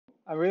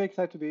I'm really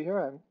excited to be here,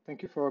 and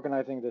thank you for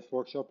organizing this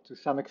workshop. To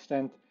some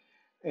extent,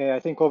 I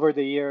think over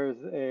the years,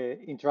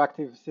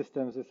 interactive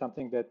systems is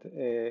something that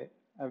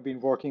I've been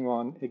working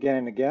on again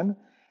and again.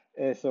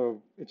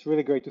 So it's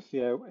really great to see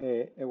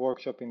a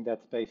workshop in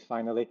that space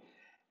finally.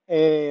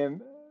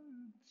 Um,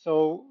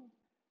 so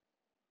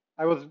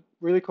I was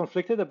really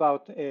conflicted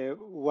about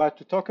what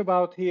to talk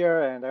about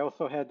here, and it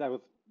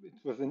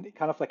was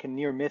kind of like a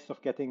near miss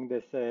of getting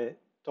this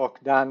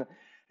talk done.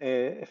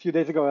 A few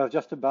days ago, I was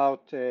just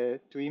about to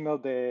email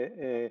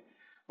the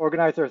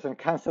organizers and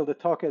cancel the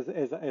talk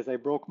as I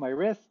broke my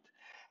wrist.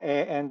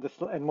 And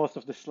most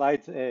of the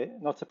slides,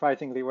 not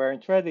surprisingly,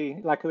 weren't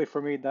ready. Luckily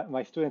for me, that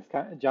my students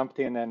jumped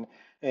in, and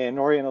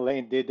Nori and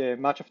Elaine did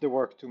much of the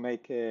work to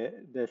make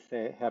this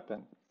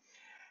happen.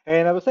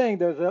 And I was saying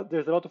there's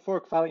a lot of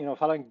work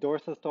following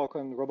Dorsey's talk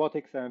on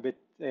robotics. I'm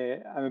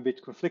a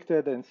bit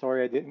conflicted, and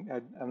sorry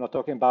I'm not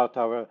talking about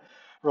our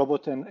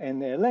robot and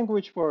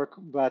language work,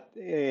 but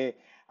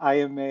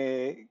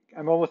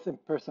I'm always a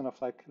person of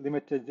like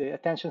limited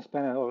attention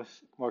span, and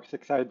always more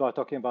excited about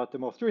talking about the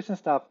most recent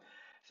stuff.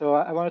 So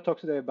I want to talk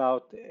today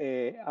about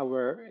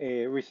our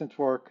recent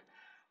work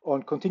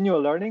on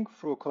continual learning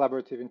through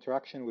collaborative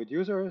interaction with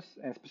users,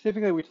 and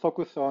specifically we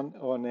focus on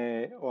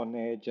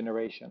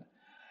generation.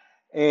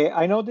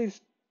 I know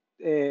these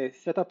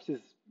setups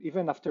is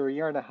even after a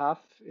year and a half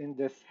in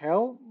this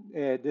hell,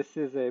 this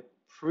is a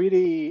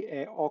pretty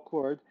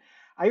awkward.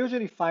 I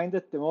usually find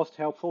it the most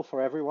helpful for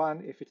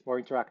everyone if it's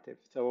more interactive.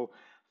 So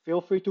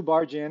feel free to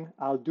barge in.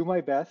 I'll do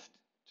my best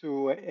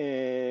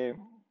to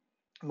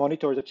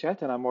monitor the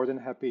chat, and I'm more than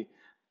happy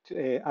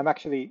to, I'm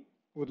actually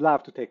would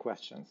love to take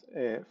questions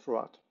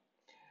throughout.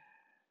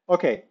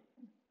 Okay,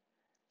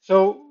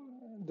 so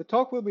the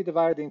talk will be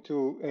divided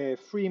into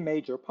three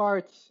major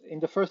parts. In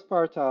the first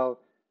part, I'll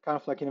kind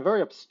of like in a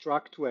very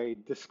abstract way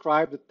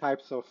describe the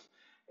types of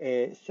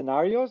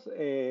scenarios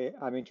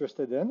I'm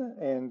interested in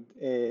and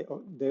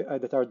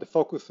that are the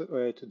focus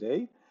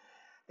today.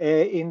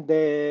 In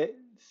the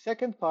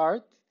second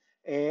part,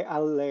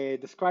 I'll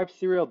describe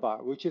serial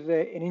bar, which is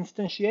an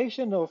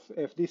instantiation of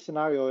this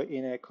scenario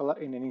in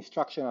an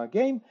instructional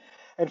game.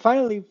 And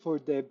finally, for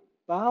the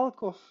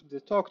bulk of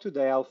the talk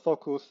today, I'll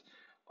focus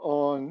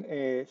on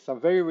some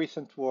very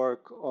recent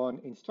work on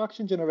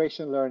instruction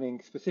generation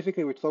learning,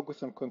 specifically with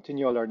focus on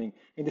continual learning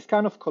in this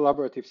kind of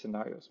collaborative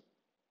scenarios.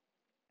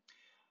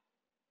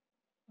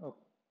 Oh.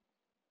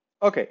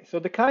 Okay, so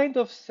the kind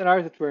of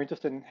scenarios that we're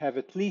interested in have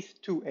at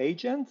least two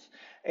agents,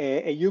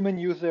 a human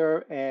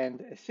user and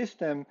a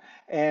system,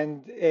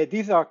 and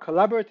these are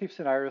collaborative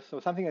scenarios. So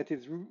something that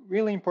is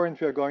really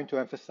important we are going to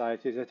emphasize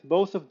is that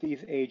both of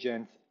these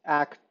agents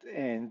act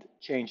and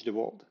change the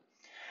world.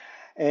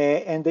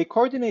 And they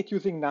coordinate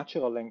using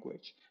natural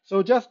language.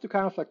 So just to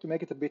kind of like to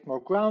make it a bit more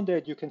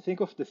grounded, you can think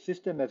of the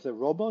system as a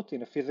robot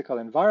in a physical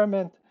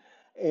environment,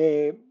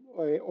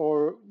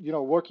 or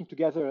working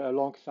together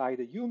alongside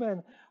a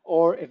human,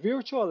 or a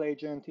virtual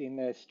agent in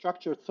a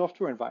structured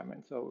software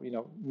environment. So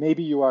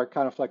maybe you are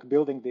kind of like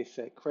building this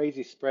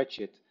crazy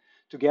spreadsheet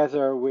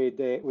together with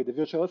the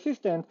virtual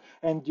assistant,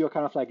 and you're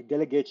kind of like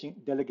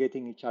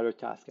delegating each other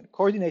tasks and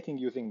coordinating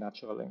using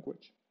natural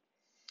language.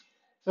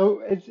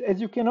 So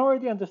as you can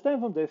already understand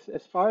from this,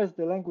 as far as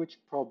the language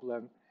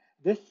problem,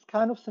 this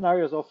kind of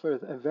scenarios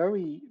offers a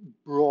very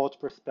broad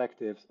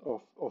perspective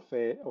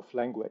of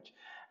language.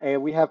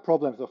 We have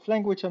problems of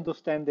language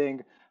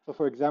understanding. So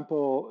for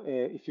example,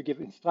 if you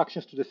give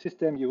instructions to the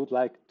system, you would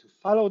like to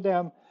follow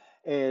them.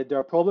 There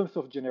are problems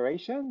of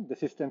generation. The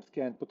systems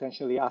can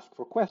potentially ask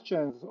for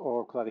questions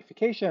or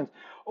clarifications,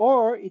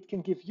 or it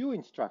can give you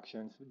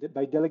instructions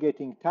by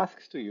delegating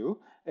tasks to you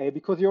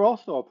because you're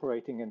also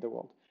operating in the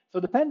world. So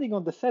depending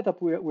on the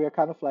setup, we are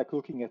kind of like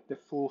looking at the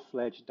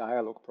full-fledged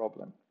dialogue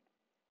problem.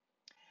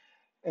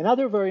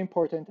 Another very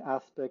important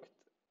aspect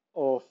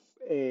of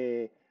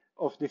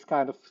this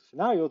kind of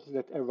scenarios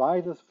that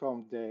arises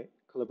from the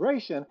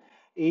collaboration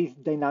is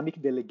dynamic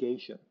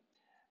delegation.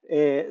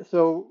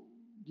 So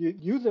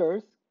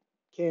users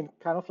can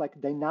kind of like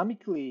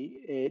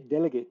dynamically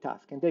delegate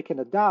tasks, and they can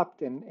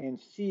adapt and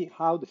see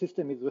how the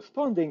system is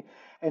responding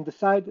and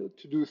decide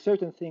to do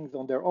certain things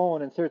on their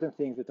own and certain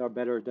things that are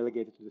better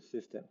delegated to the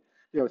system.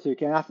 So you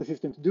can ask the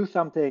system to do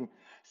something,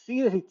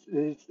 see that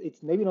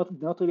it's maybe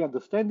not really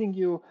understanding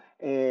you,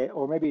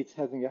 or maybe it's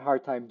having a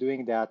hard time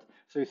doing that.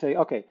 So you say,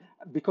 okay,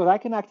 because I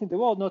can act in the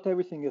world, not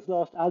everything is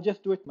lost. I'll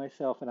just do it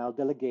myself, and I'll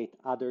delegate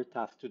other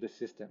tasks to the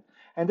system.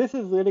 And this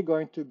is really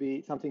going to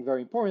be something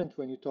very important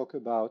when you talk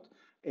about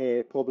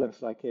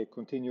problems like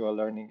continual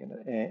learning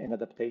and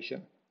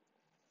adaptation.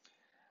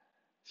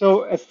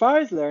 So as far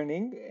as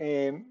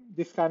learning,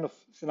 this kind of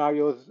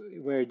scenarios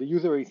where the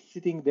user is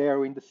sitting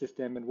there in the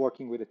system and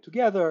working with it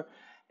together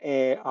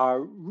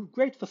are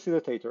great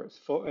facilitators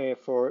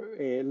for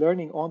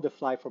learning on the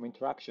fly from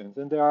interactions.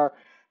 And there are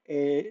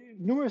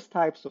numerous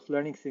types of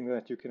learning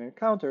signals that you can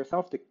encounter. Some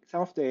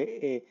of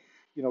the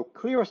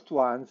clearest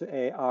ones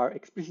are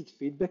explicit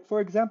feedback,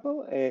 for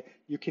example.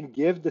 You can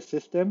give the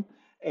system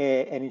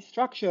an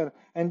instruction,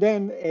 and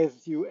then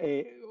as you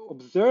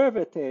observe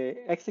it,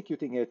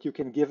 executing it, you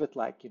can give it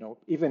like,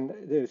 even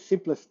the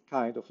simplest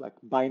kind of like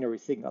binary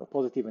signal,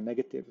 positive and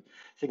negative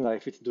signal,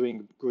 if it's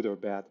doing good or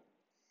bad.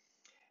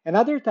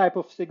 Another type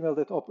of signal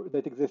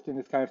that exists in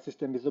this kind of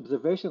system is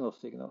observational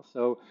signal.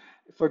 So,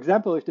 for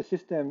example, if the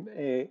system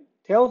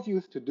tells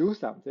you to do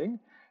something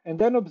and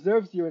then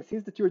observes you and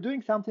sees that you're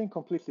doing something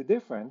completely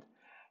different,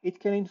 it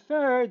can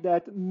infer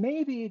that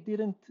maybe it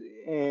didn't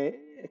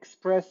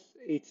express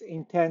its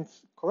intent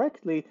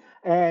correctly,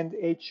 and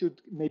it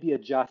should maybe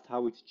adjust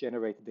how it's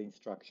generated the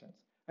instructions.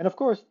 And of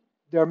course,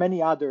 there are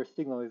many other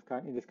signals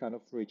in this kind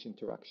of rich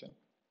interaction.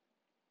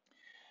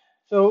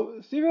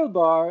 So Serial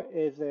Bar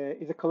is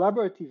a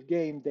collaborative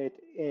game that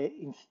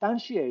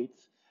instantiates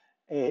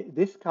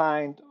this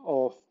kind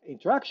of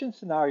interaction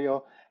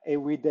scenario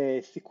with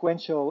a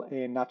sequential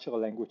natural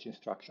language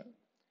instruction.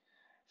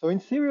 So in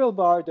Serial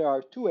Bar, there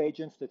are two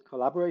agents that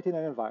collaborate in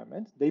an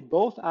environment. They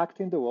both act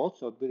in the world,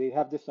 so they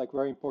have this like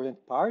very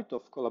important part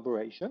of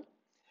collaboration.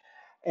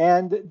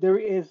 And there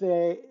is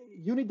a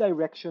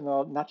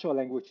unidirectional natural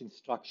language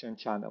instruction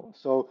channel.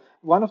 So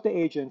one of the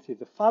agents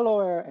is a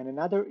follower and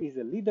another is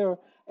a leader,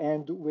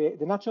 and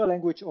the natural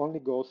language only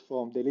goes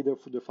from the leader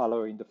to the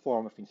follower in the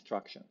form of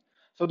instruction.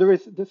 So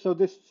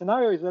this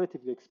scenario is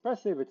relatively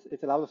expressive. It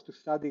allows us to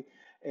study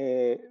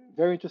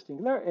very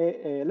interesting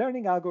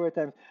learning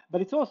algorithms,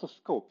 but it's also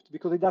scoped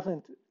because it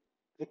doesn't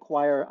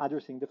require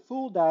addressing the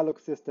full dialogue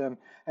system,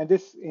 and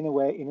this in a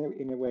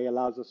way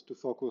allows us to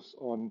focus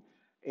on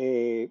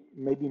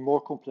maybe more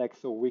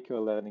complex or weaker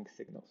learning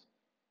signals.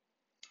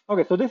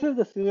 Okay, so this is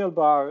the Serial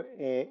Bar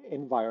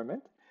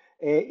environment.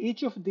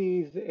 Each of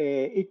these,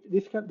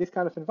 this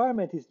kind of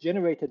environment is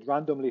generated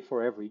randomly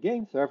for every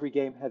game, so every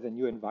game has a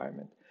new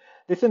environment.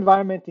 This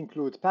environment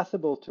includes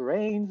passable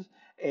terrains,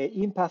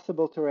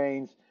 impassable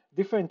terrains,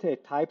 different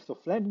types of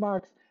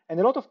landmarks, and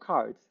a lot of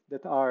cards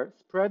that are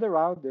spread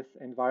around this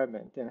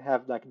environment and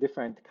have like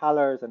different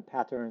colors and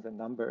patterns and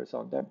numbers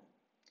on them.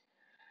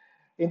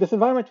 In this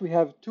environment, we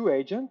have two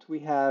agents. We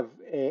have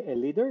a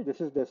leader. This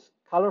is this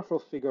colorful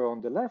figure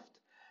on the left.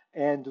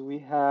 And we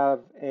have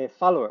a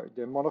follower,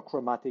 the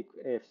monochromatic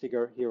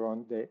figure here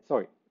on the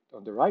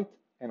right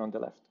and on the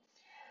left.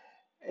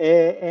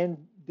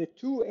 And the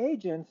two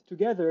agents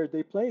together,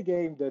 they play a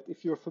game that,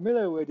 if you're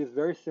familiar with, is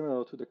very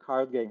similar to the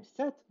card game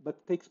set,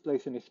 but takes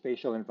place in a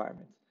spatial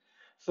environment.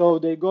 So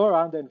they go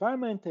around the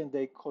environment and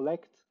they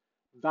collect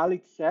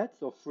valid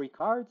sets of free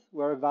cards,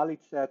 where a valid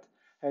set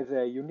has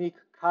a unique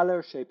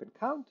color, shape, and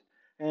count.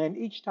 And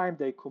each time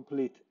they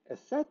complete a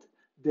set,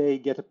 they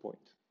get a point.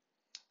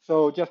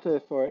 So just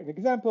for an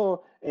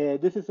example,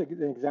 this is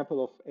an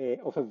example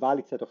of a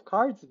valid set of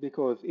cards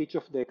because each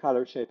of the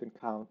color, shape, and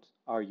count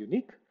are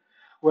unique,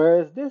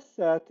 whereas this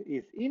set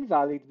is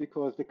invalid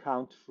because the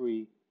count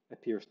free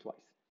appears twice.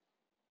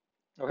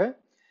 Okay?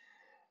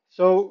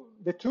 So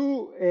the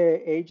two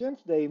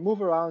agents, they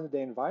move around the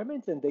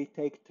environment and they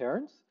take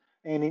turns.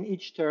 And in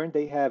each turn,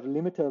 they have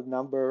limited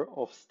number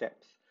of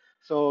steps.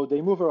 So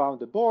they move around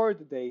the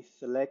board, they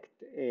select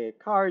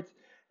cards,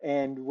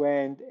 and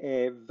when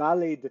a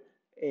valid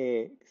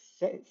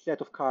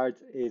set of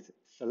cards is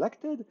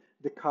selected,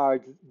 the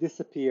cards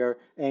disappear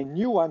and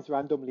new ones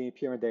randomly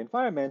appear in the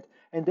environment,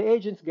 and the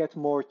agents get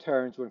more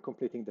turns when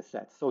completing the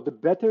set. So the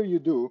better you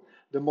do,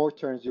 the more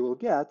turns you will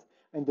get,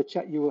 and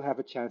you will have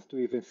a chance to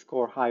even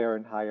score higher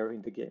and higher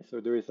in the game. So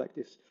there is like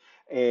this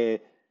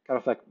kind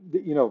of like,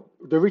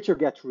 the richer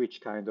get rich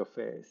kind of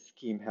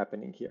scheme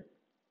happening here.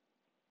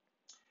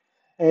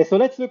 So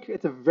let's look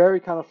at a very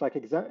kind of like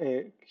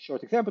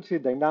short example to see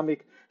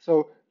dynamic.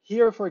 So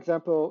here, for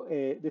example,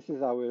 this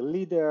is our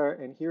leader,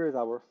 and here is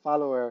our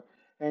follower.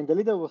 And the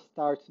leader will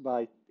start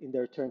by, in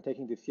their turn,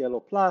 taking this yellow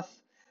plus.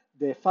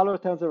 The follower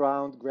turns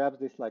around, grabs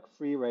this like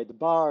 3 red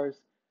bars,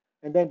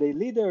 and then the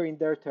leader, in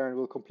their turn,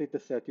 will complete the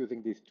set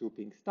using these 2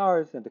 pink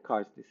stars, and the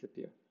cards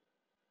disappear.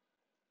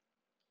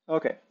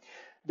 Okay.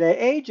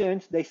 The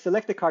agents, they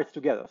select the cards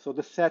together. So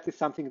the set is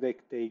something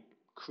they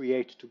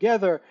create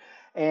together,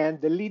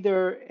 and the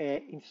leader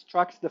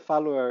instructs the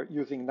follower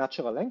using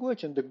natural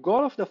language, and the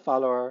goal of the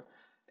follower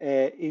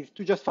is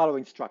to just follow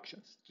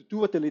instructions, to do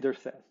what the leader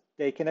says.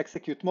 They can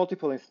execute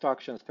multiple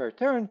instructions per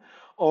turn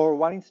or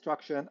one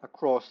instruction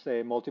across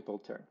multiple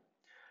turns.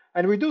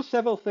 And we do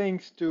several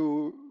things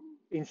to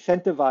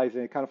incentivize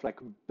and kind of like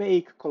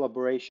bake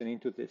collaboration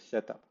into this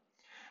setup.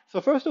 So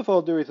first of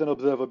all, there is an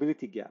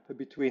observability gap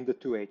between the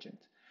two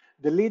agents.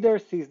 The leader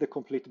sees the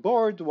complete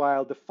board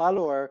while the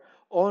follower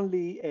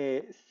only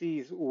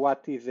sees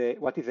what is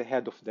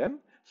ahead of them.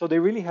 So they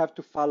really have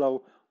to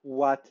follow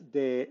what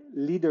the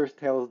leader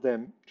tells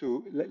them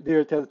to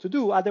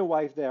do.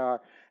 Otherwise, they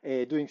are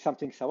doing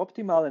something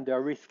suboptimal and they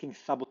are risking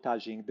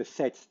sabotaging the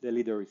sets the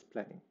leader is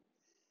planning.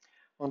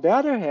 On the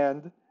other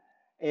hand,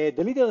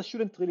 the leader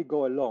shouldn't really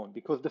go alone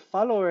because the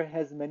follower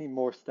has many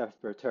more steps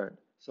per turn.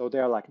 So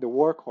they're like the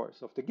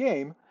workhorse of the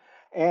game.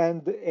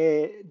 And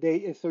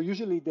so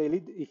usually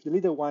if the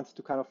leader wants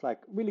to kind of like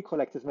really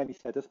collect as many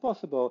sets as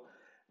possible,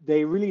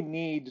 they really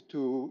need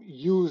to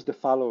use the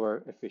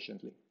follower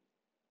efficiently.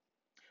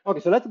 Okay,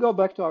 so let's go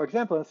back to our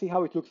example and see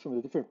how it looks from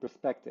a different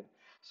perspective.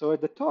 So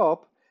at the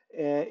top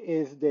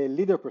is the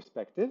leader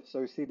perspective. So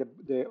you see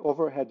the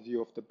overhead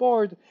view of the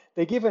board.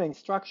 They give an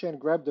instruction,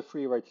 grab the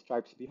free red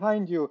stripes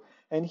behind you.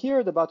 And here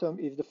at the bottom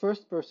is the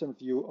first person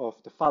view of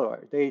the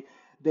follower.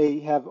 They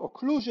have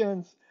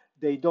occlusions.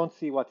 They don't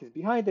see what is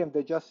behind them.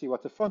 They just see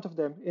what's in front of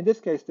them. In this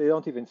case, they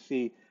don't even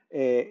see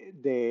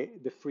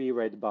the free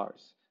red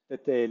bars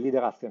that the leader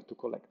asks them to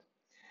collect.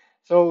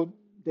 So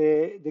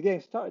the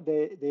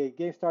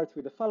game starts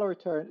with the follower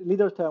turn,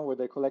 leader turn, where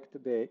they collect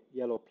the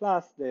yellow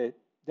plus.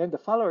 Then the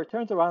follower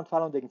turns around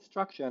following the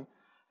instruction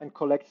and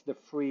collects the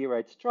free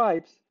red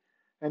stripes,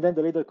 and then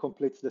the leader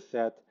completes the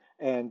set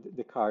and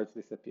the cards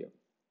disappear.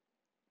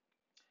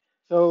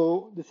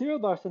 So the serial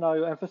bar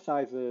scenario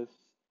emphasizes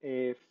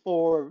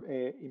four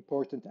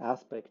important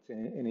aspects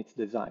in its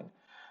design.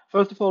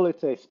 First of all,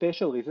 it's a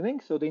spatial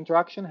reasoning. So the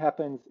interaction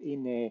happens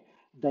in a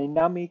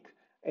dynamic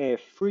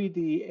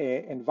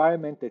 3D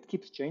environment that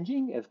keeps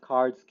changing as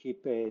cards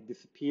keep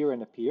disappear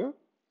and appear.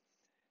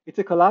 It's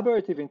a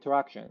collaborative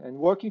interaction, and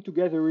working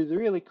together is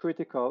really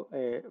critical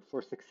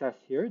for success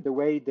here. The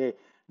way the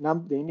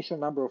initial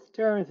number of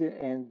turns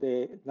and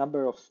the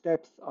number of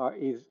steps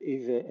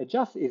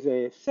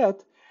is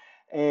set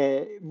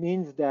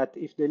means that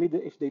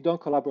if they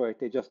don't collaborate,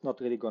 they're just not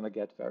really going to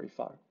get very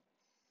far.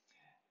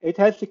 It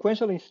has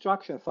sequential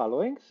instruction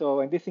following,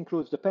 and this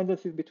includes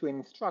dependencies between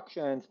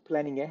instructions,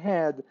 planning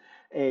ahead,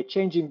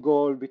 changing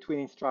goal between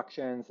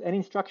instructions, and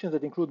instructions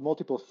that include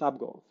multiple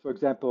sub-goals. For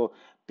example,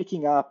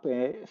 picking up,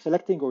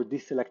 selecting or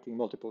deselecting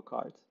multiple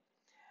cards.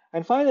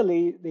 And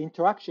finally, the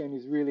interaction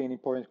is really an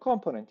important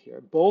component here.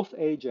 Both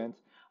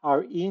agents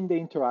are in the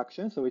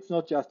interaction, so it's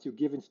not just you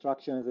give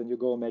instructions and you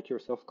go make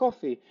yourself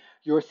coffee.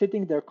 You're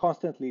sitting there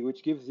constantly,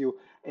 which gives you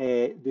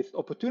this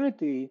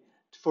opportunity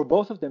for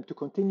both of them to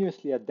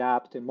continuously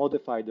adapt and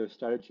modify their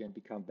strategy and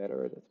become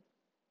better at it.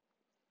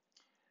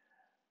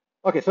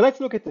 Okay, so let's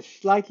look at a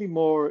slightly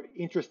more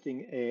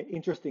interesting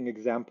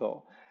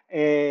example.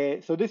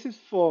 So this is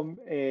from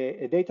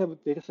a data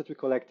set we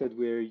collected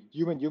with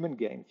human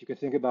games. You can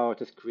think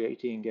about it as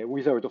creating a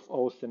Wizard of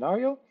Oz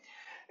scenario.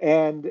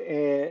 And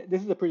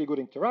this is a pretty good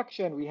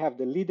interaction. We have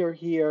the leader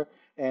here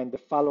and the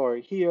follower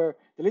here.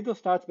 The leader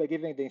starts by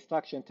giving the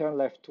instruction, turn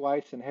left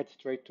twice and head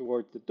straight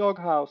towards the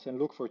doghouse and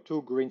look for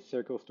 2 green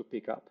circles to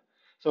pick up.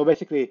 So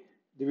basically,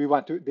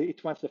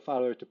 it wants the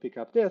follower to pick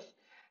up this.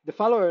 The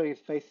follower is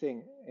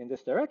facing in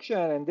this direction,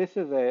 and this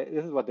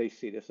is what they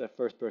see. This is a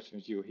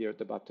first-person view here at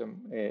the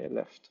bottom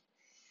left.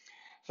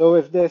 So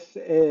as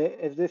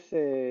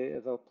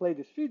I'll play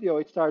this video,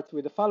 it starts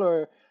with the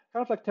follower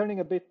kind of like turning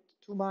a bit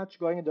too much,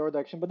 going in the other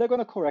direction, but they're going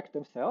to correct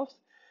themselves.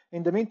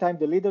 In the meantime,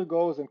 the leader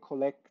goes and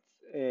collects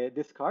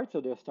this card,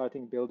 so they're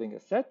starting building a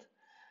set.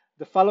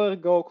 The follower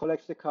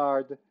collects the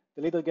card,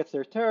 the leader gets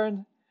their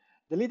turn.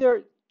 The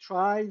leader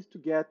tries to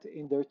get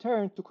in their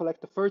turn to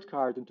collect the third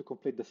card and to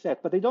complete the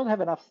set, but they don't have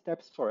enough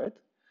steps for it.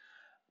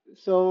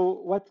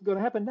 So what's going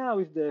to happen now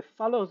is the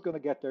follower is going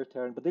to get their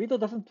turn, but the leader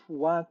doesn't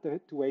want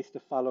to waste the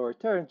follower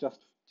turn,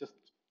 just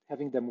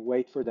having them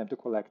wait for them to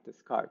collect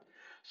this card.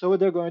 So what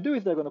they're going to do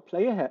is they're going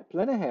to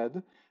plan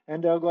ahead,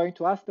 and they're going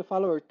to ask the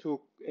follower to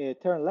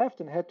turn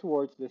left and head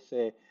towards this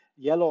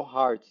yellow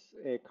hearts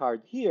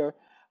card here,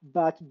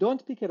 but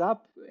don't pick it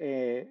up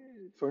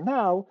for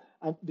now,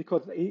 and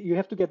because you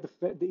have to get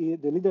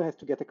the leader has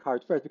to get the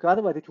card first, because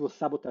otherwise it will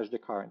sabotage the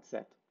current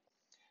set.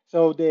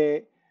 So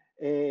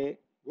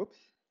whoops.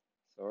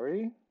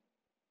 Sorry.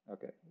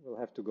 Okay, we'll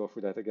have to go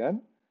through that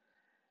again.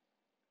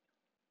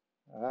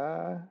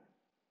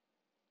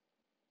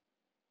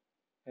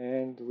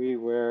 And we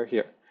were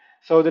here.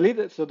 So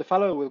the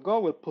follower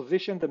will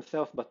position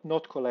themselves but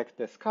not collect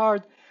this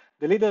card.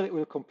 The leader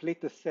will complete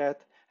the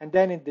set, and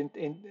then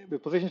will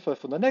position for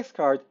the next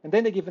card, and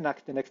then they give the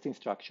next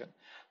instruction.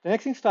 The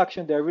next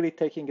instruction, they're really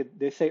taking it.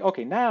 They say,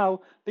 okay,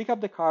 now pick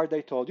up the card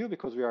I told you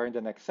because we are in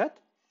the next set.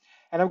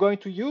 And I'm going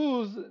to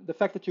use the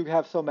fact that you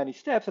have so many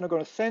steps, and I'm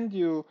going to send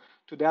you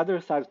to the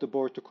other side of the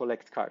board to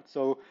collect cards.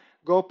 So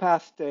go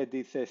past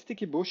these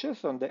sticky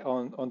bushes on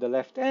the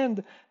left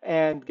end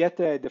and get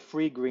the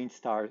free green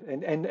stars,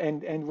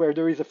 and where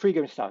there is a free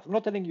green stars. I'm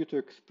not telling you to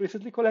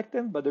explicitly collect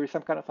them, but there is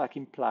some kind of like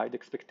implied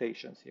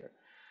expectations here.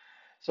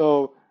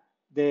 So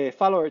the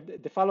follower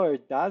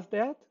does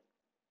that.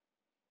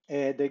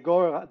 They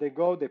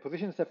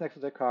position themselves next to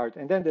the card,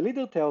 and then the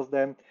leader tells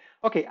them,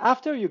 okay,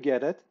 after you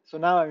get it, so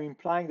now I'm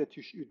implying that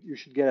you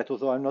should get it,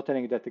 although I'm not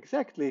telling you that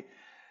exactly.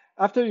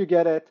 After you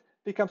get it,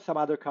 pick up some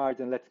other cards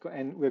and let's go,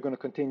 and we're going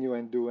to continue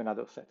and do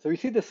another set. So you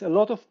see there's a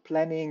lot of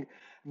planning,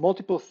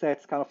 multiple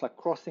sets, kind of like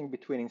crossing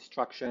between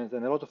instructions,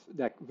 and a lot of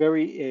like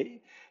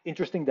very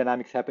interesting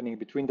dynamics happening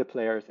between the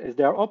players as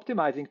they are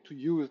optimizing to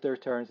use their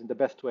turns in the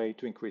best way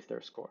to increase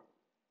their score.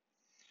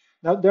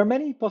 Now, there are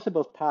many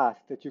possible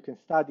tasks that you can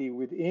study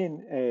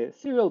within a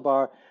serial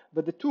bar,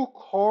 but the two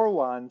core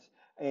ones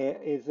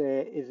is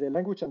a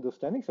language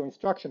understanding, so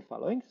instruction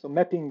following, so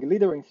mapping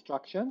leader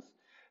instructions,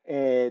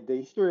 the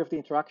history of the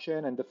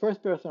interaction, and the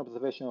first-person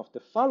observation of the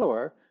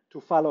follower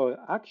to follower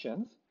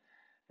actions.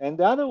 And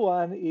the other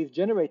one is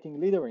generating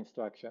leader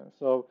instructions.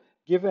 So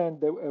given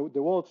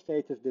the world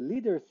state as the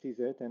leader sees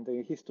it and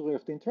the history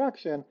of the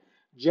interaction,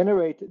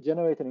 generate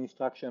an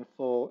instruction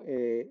for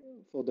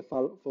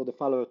the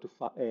follower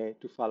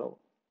to follow.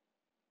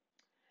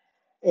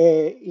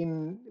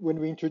 When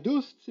we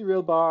introduced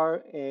serial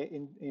bar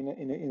in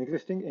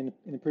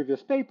a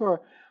previous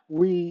paper,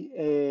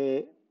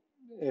 we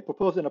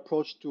proposed an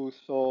approach to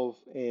solve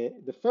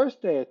the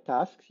first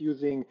tasks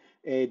using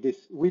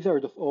this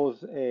Wizard of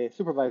Oz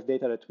supervised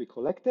data that we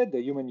collected,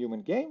 the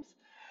human games.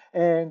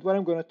 And what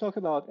I'm going to talk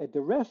about at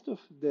the rest of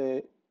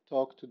the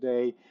talk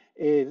today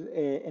is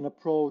an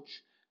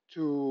approach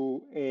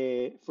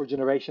for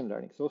generation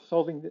learning. So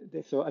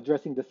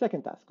addressing the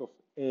second task of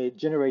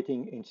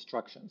generating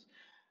instructions.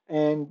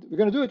 And we're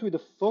going to do it with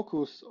a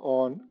focus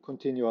on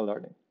continual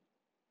learning.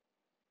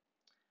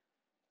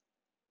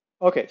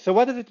 Okay, so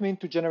what does it mean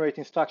to generate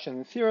instruction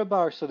in serial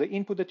bar? So the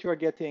input that you are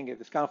getting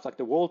is kind of like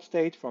the world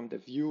state from the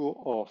view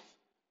of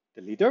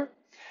the leader.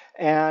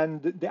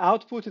 And the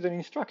output is an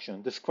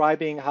instruction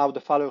describing how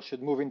the follower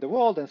should move in the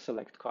world and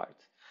select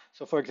cards.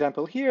 So for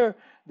example, here,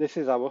 this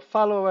is our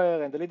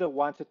follower and the leader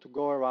wants it to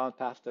go around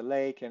past the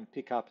lake and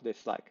pick up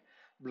this like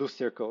blue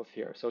circles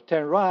here. So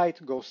turn right,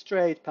 go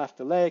straight past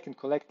the lake and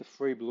collect the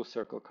free blue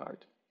circle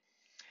card.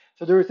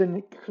 So there is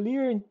a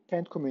clear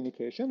intent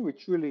communication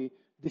which really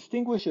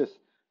distinguishes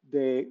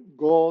the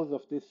goals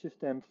of this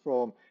system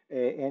from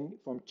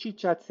chit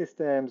chat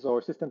systems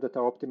or systems that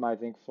are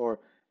optimizing for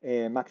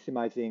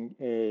maximizing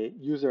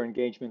user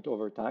engagement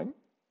over time.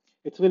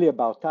 It's really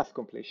about task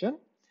completion.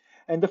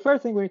 And the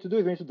first thing we need to do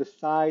is we need to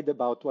decide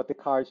about what the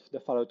cards the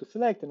follower to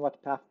select and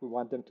what path we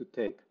want them to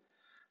take.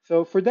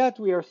 So for that,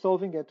 we are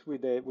solving it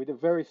with a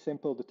very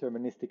simple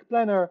deterministic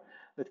planner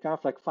that kind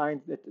of like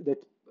finds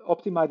that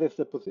optimizes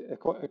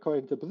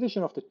according to the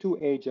position of the two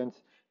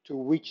agents to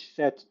which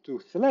set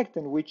to select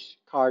and which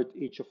card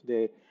each of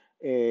the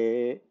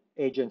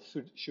agents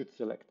should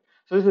select.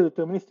 So this is a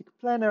deterministic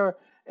planner,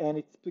 and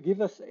it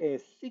gives us a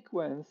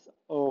sequence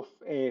of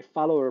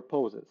follower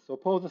poses. So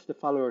poses the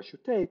follower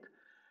should take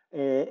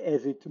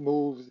as it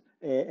moves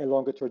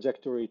along a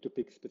trajectory to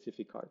pick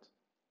specific cards.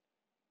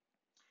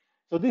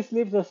 So this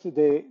leaves us to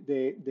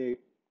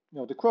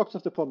the crux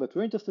of the problem that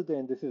we're interested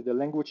in. This is the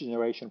language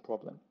generation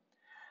problem.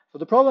 So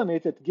the problem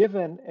is that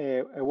given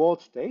a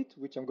world state,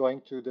 which I'm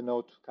going to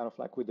denote kind of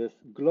like with this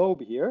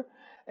globe here,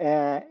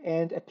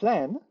 and a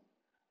plan,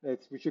 I'm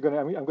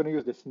going to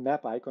use this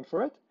map icon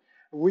for it.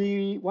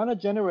 We want to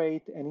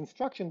generate an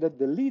instruction that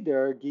the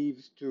leader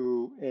gives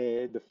to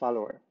the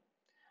follower.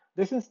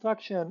 This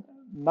instruction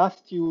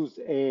must use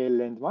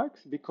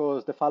landmarks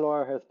because the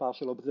follower has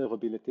partial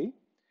observability.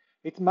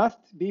 It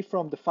must be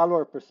from the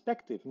follower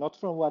perspective, not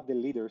from what the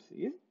leader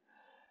sees.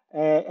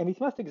 And it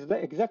must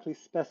exactly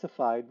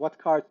specify what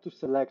cards to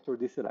select or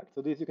deselect.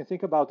 So this you can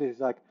think about is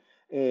like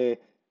the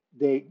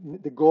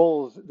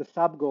goals, the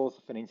sub goals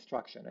of an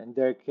instruction. And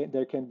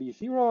there can be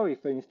 0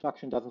 if an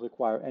instruction doesn't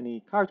require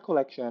any card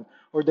collection,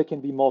 or there can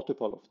be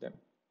multiple of them.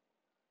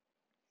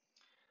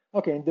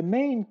 Okay, and the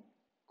main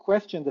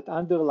question that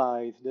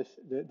underlies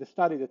the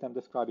study that I'm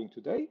describing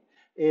today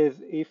is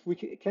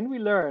can we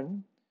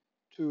learn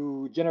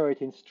to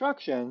generate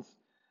instructions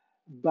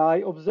by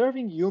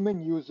observing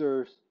human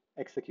users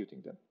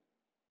executing them.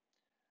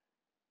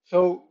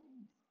 So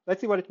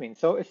let's see what it means.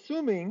 So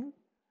assuming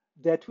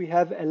that we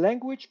have a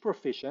language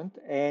proficient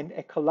and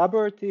a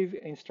collaborative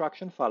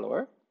instruction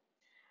follower,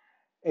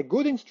 a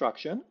good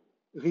instruction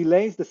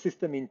relays the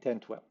system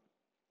intent well.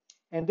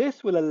 And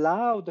this will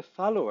allow the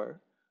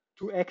follower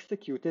to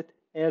execute it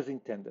as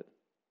intended,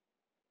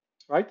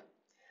 right?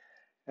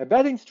 A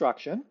bad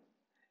instruction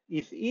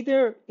is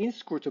either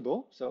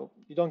inscrutable, so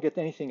you don't get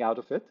anything out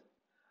of it,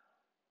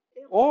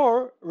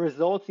 or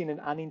results in an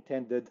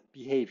unintended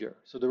behavior.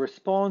 So the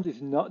response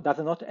does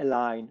not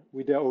align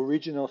with the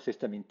original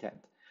system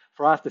intent.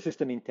 For us, the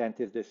system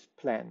intent is this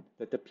plan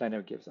that the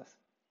planner gives us.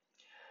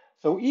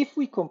 So if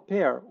we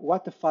compare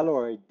what the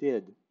follower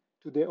did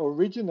to the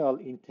original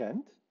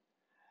intent,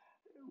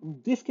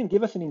 this can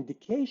give us an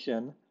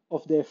indication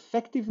of the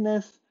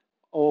effectiveness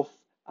of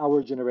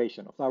our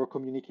generation, of our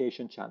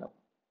communication channel.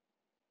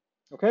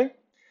 Okay?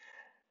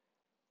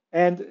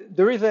 And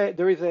there is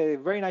a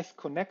very nice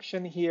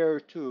connection here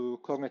to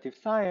cognitive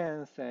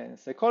science and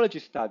psychology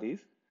studies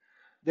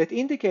that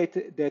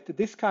indicate that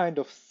this kind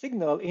of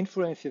signal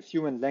influences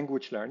human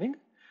language learning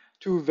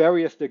to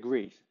various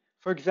degrees.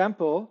 For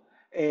example,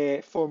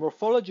 for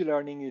morphology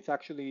learning, it's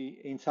actually,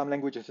 in some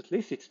languages at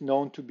least, it's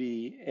known to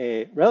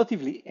be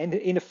relatively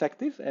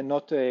ineffective and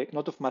not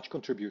of much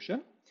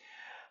contribution.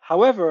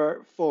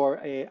 However, for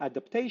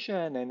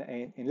adaptation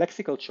and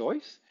lexical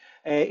choice,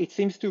 it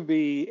seems to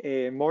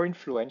be more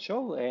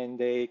influential, and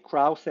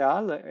Krauss et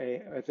al.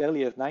 As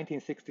early as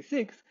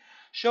 1966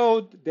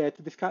 showed that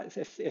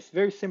this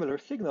very similar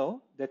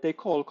signal that they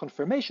call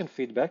confirmation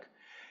feedback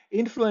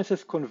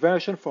influences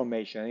conversion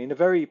formation in a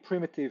very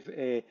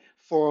primitive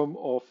form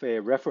of a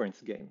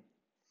reference game.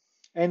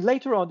 And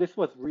later on, this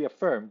was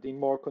reaffirmed in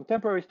more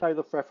contemporary studies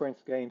of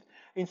reference games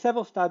in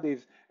several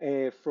studies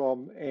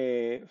from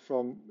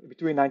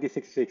between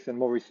 1966 and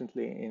more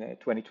recently in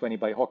 2020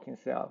 by Hawkins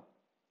et al.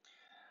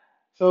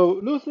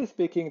 So loosely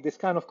speaking, this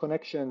kind of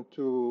connection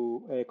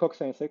to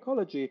cognitive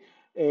psychology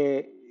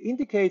uh,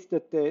 indicates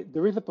that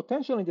there is a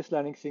potential in this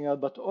learning signal,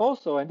 but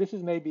also, and this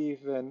is maybe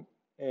even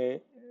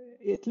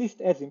at least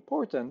as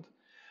important,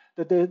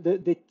 that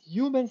that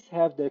humans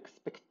have the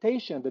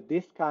expectation that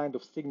this kind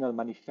of signal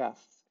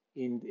manifests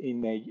in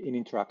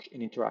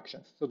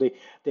interactions. So they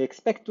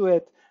expect to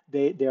it.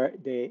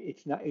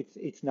 It's not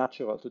it's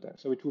natural to them.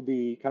 So it will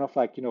be kind of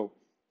like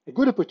a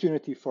good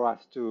opportunity for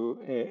us to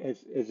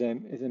as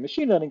a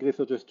machine learning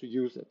researchers to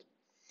use it.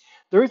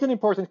 There is an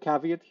important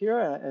caveat here,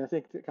 and I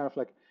think kind of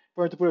like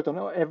important to put it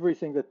on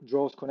everything that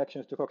draws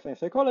connections to cognitive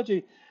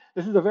psychology.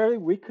 This is a very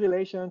weak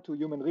relation to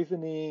human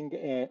reasoning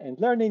and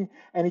learning,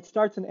 and it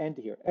starts and ends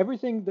here.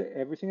 Everything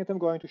that I'm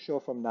going to show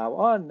from now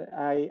on,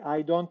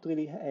 I don't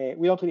really,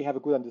 we don't really have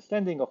a good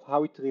understanding of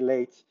how it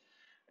relates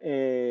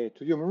to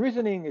human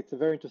reasoning. It's a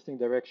very interesting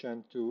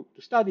direction to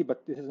study,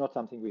 but this is not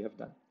something we have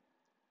done.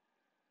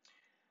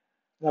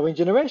 Now, in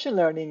generation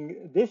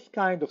learning, this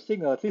kind of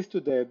signal, at least to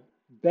the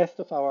best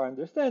of our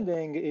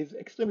understanding, is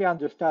extremely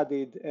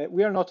understudied.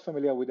 We are not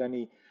familiar with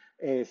any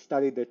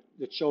study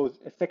that shows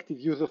effective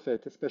use of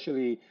it,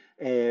 especially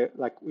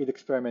like with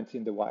experiments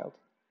in the wild.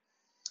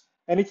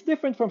 And it's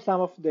different from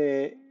some of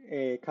the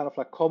kind of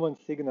like common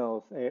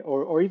signals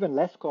or even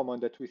less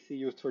common that we see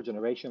used for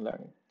generation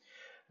learning.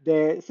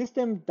 The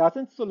system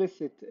doesn't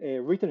solicit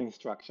written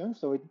instructions,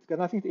 so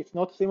it's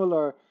not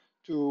similar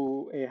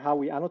to how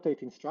we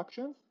annotate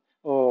instructions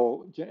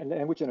or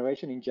language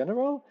generation in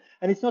general,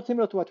 and it's not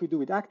similar to what we do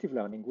with active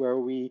learning, where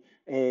we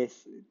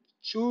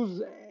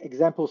choose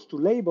examples to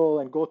label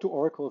and go to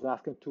oracles and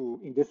ask them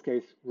to, in this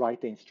case, write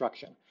the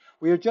instruction.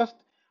 We are just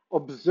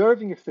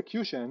observing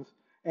executions,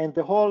 and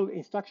the whole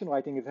instruction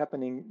writing is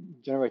happening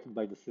generated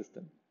by the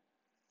system.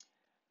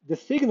 The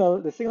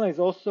signal is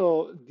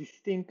also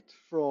distinct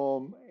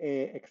from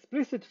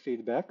explicit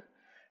feedback,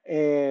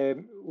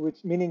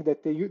 which meaning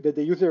that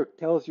the user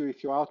tells you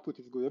if your output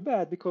is good or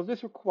bad, because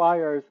this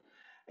requires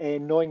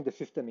knowing the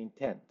system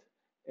intent.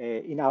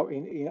 In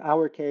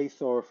our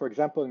case, or for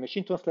example, in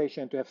machine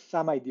translation, to have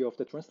some idea of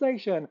the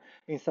translation.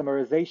 In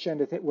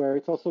summarization, where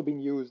it's also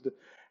been used,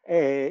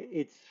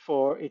 it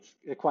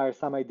requires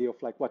some idea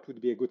of like what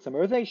would be a good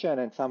summarization,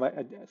 and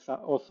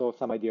also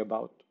some idea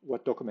about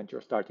what document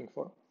you're starting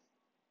for.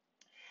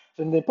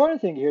 So the important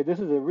thing here, this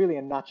is really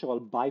a natural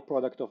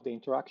byproduct of the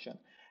interaction.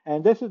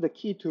 And this is the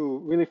key to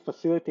really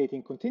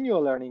facilitating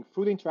continual learning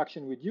through the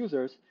interaction with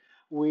users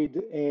with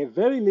a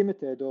very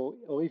limited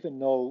or even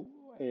no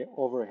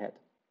overhead.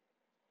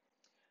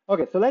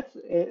 Okay,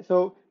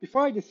 so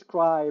before I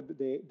describe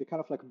the kind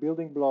of like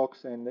building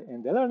blocks and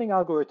the learning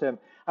algorithm,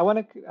 I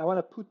want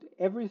to put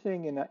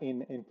everything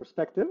in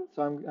perspective.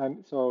 So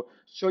so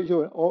show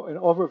you an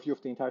overview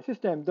of the entire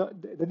system.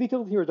 The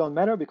details here don't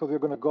matter because we're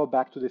going to go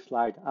back to this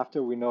slide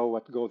after we know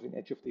what goes in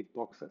each of these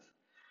boxes.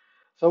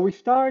 So we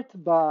start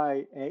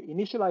by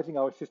initializing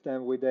our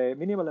system with a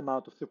minimal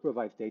amount of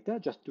supervised data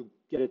just to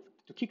get it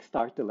to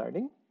kickstart the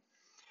learning.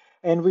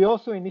 And we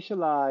also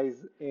initialize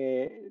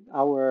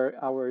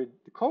our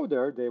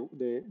decoder,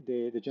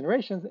 the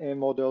generation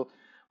model,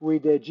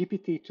 with a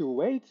GPT-2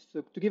 weights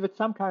to give it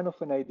some kind of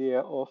an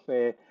idea of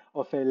a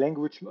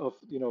language of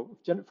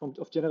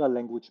general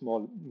language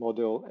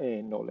model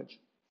knowledge.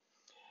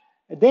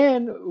 And then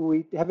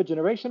we have a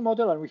generation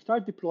model and we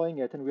start deploying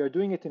it, and we are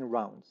doing it in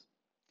rounds.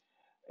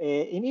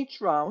 In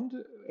each round,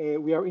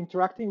 we are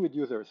interacting with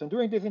users, and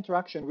during this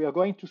interaction, we are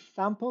going to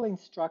sample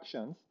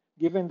instructions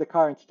given the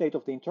current state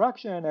of the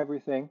interaction and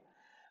everything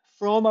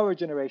from our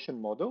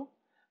generation model.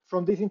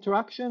 From these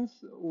interactions,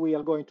 we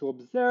are going to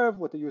observe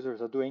what the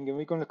users are doing, and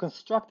we're going to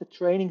construct the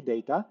training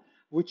data,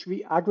 which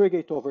we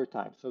aggregate over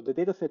time. So the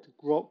data set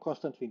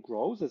constantly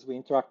grows as we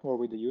interact more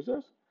with the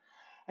users.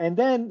 And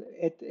then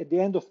at the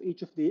end of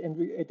each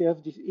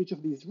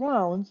of these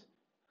rounds,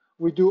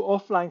 we do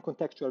offline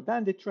contextual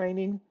bandit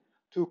training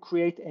to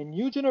create a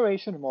new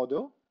generation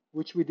model,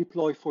 which we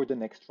deploy for the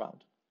next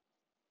round.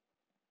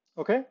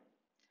 Okay?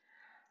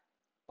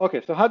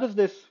 Okay, so how does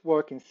this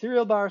work in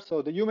serial bar?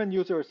 So the human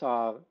users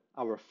are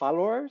our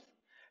followers,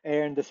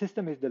 and the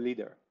system is the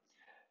leader.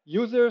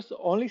 Users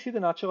only see the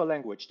natural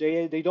language.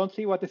 They don't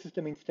see what the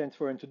system intends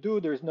for them to do.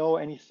 There's no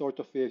any sort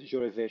of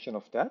visualization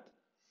of that.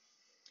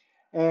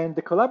 And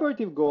the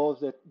collaborative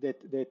goals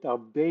that are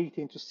baked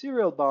into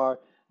serial bar,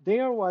 they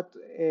are what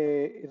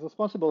is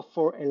responsible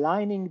for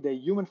aligning the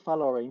human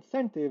follower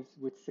incentives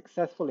with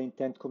successful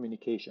intent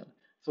communication.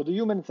 So the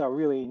humans are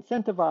really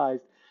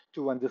incentivized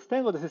to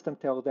understand what the system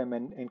tells them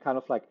and kind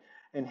of like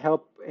and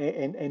help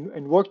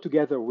and work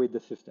together with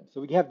the system.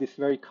 So we have this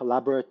very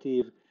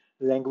collaborative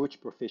language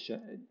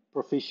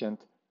proficient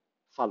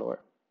follower.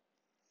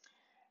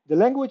 The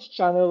language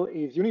channel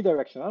is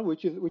unidirectional,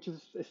 which is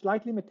a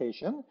slight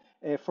limitation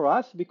for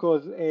us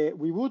because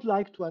we would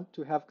like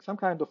to have some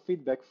kind of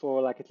feedback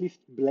for like at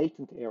least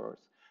blatant errors.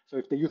 So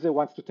if the user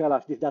wants to tell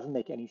us this doesn't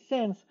make any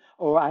sense,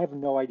 or I have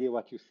no idea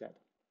what you said.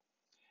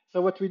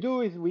 So what we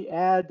do is we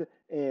add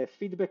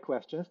feedback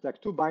questions,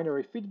 like two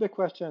binary feedback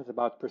questions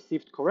about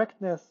perceived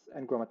correctness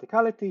and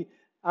grammaticality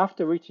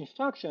after each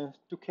instruction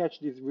to catch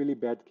these really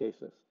bad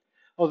cases.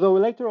 Although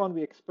later on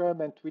we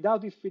experiment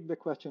without this feedback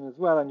question as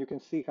well, and you can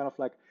see kind of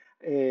like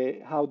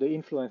how the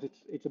influence,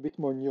 it's a bit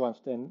more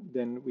nuanced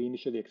than we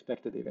initially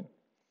expected even.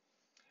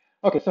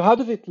 Okay, so how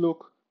does it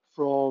look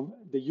from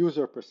the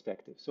user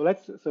perspective? So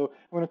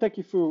I'm going to take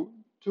you through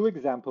two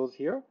examples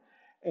here.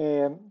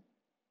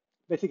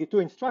 Basically two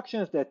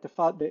instructions that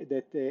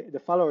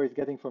the follower is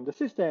getting from the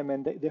system,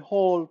 and the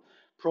whole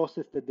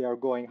process that they are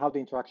going, how the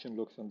interaction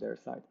looks on their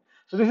side.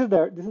 So this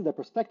is the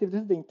perspective.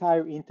 This is the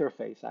entire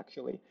interface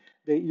actually.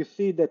 You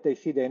see that they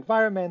see the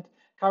environment.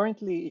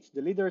 Currently, it's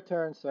the leader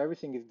turn, so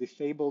everything is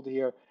disabled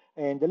here.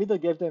 And the leader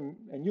gave them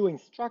a new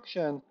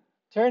instruction: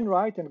 turn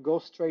right and go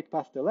straight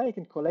past the lake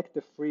and collect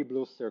the free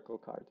blue circle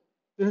card.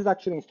 This is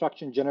actually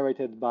instruction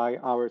generated by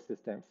our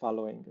system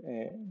following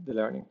the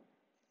learning.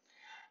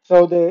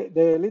 So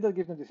the leader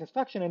gives them this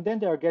instruction, and then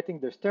they are getting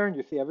their turn.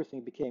 You see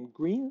everything became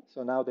green,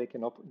 so now they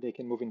can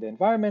move in the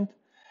environment,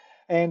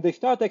 and they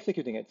start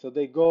executing it. So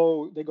they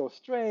go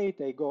straight,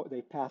 they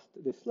pass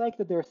this lake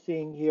that they're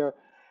seeing here,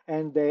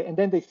 and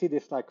then they see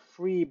this like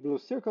free blue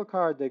circle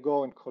card. They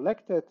go and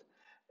collect it.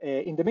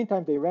 In the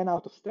meantime, they ran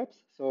out of steps,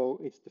 so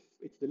it's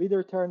the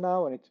leader turn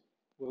now, and it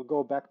will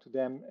go back to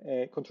them.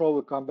 Control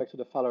will come back to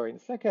the follower in a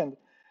second.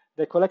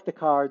 They collect the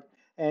card,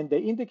 and they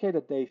indicate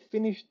that they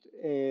finished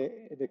the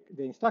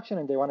instruction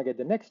and they want to get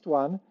the next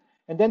one.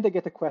 And then they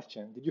get a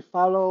question: did you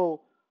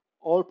follow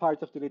all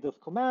parts of the leader's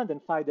command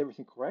and find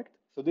everything correct?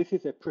 So this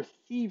is a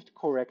perceived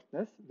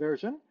correctness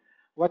version.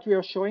 What we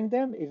are showing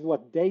them is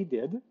what they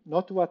did,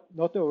 not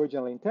the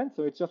original intent.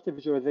 So it's just a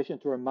visualization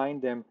to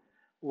remind them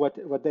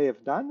what they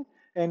have done.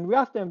 And we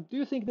ask them, do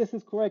you think this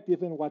is correct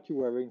given what you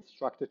were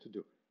instructed to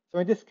do? So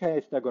in this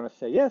case, they're going to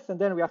say yes. And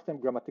then we ask them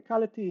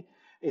grammaticality.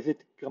 Is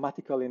it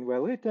grammatical and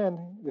well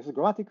written? This is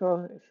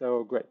grammatical,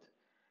 so great.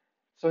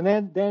 So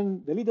then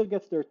the leader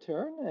gets their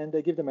turn, and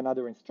they give them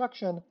another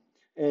instruction.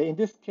 In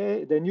this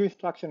case, the new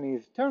instruction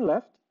is turn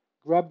left,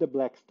 grab the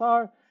black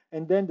star,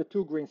 and then the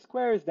two green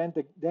squares, then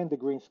the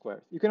green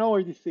squares. You can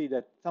already see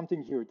that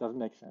something here doesn't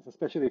make sense,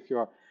 especially if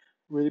you're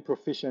really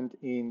proficient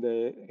in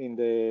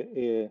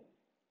the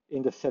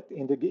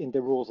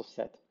rules of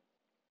set.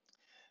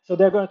 So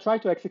they're going to try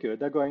to execute.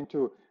 They're going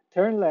to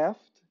turn left,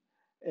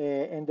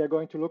 and they're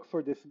going to look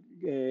for this.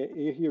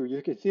 Here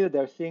you can see that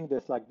they're seeing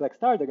this like black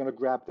star. They're going to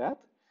grab that.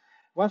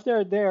 Once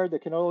they're there,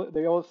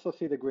 they also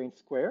see the green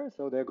square,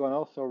 so they're going to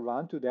also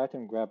run to that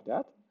and grab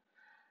that.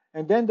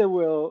 And then they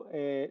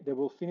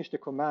will finish the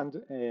command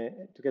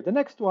to get the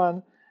next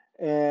one.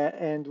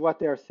 And what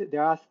they're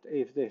asked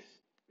is this: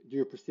 do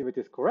you perceive it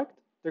is correct?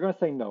 They're going to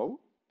say no,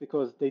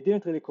 because they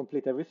didn't really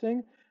complete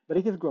everything, but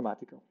it is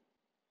grammatical.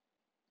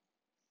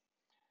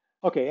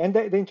 Okay, and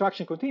the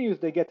interaction continues.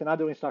 They get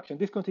another instruction.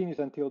 This continues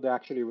until they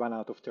actually run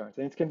out of turns,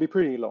 and it can be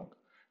pretty long,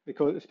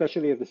 because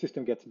especially as the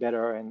system gets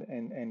better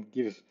and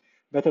gives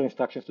better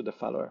instructions to the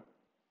follower.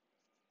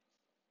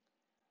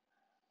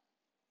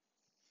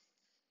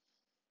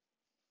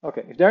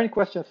 Okay, if there are any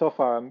questions so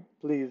far, I'm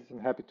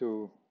happy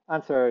to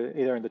answer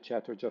either in the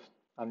chat or just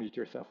unmute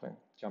yourself and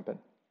jump in.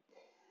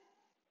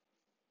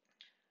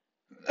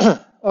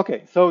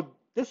 Okay, so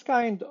this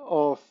kind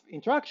of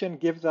interaction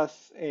gives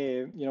us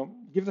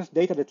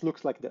data that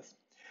looks like this.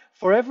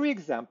 For every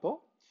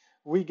example,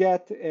 we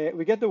get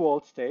the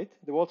world state,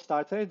 the world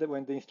start state that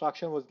when the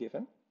instruction was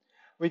given.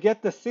 We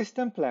get the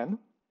system plan,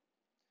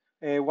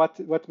 what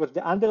was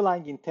the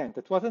underlying intent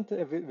that wasn't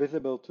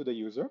visible to the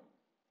user.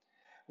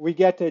 We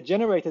get a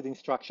generated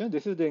instruction.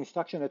 This is the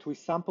instruction that we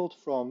sampled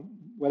from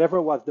whatever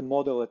was the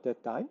model at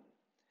that time.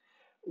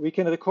 We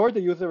can record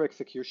the user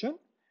execution,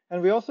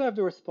 and we also have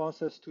the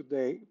responses to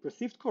the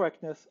perceived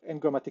correctness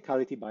and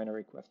grammaticality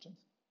binary questions.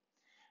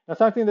 Now,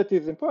 something that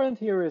is important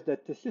here is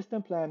that the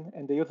system plan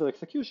and the user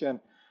execution,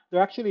 they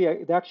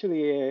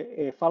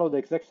actually follow the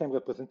exact same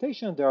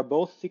representation. They are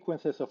both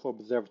sequences of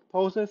observed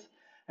poses,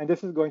 and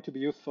this is going to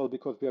be useful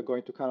because we are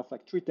going to kind of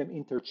like treat them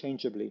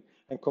interchangeably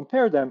and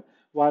compare them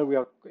while we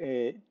are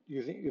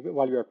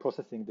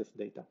processing this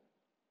data.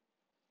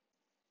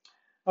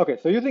 Okay,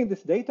 so using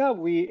this data,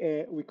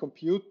 we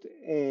compute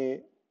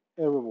a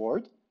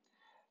reward.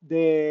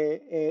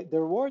 The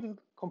reward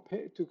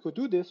is to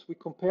do this, we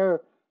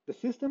compare the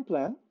system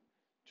plan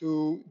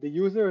to the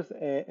user's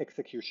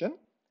execution,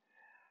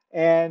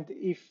 and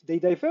if they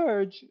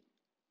diverge,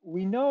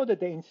 we know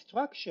that the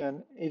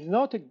instruction is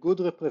not a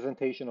good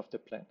representation of the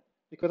plan,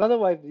 because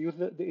otherwise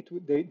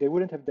they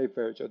wouldn't have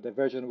diverged, or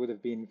diversion would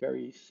have been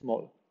very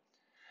small.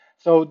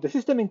 So the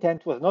system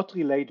intent was not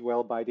relayed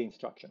well by the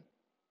instruction.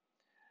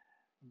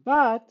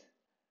 But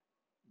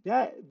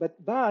the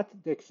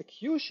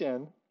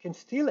execution can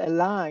still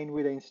align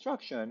with the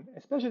instruction,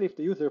 especially if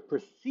the user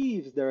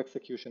perceives their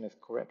execution as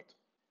correct,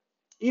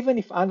 even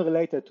if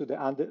unrelated to the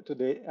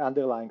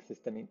underlying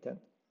system intent.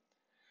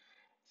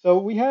 So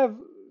we have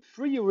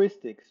three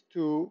heuristics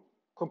to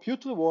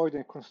compute reward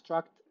and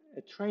construct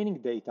a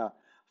training data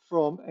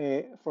from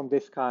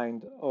this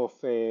kind of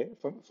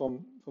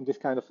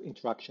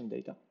interaction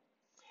data.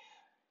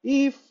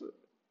 If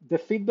the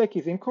feedback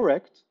is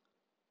incorrect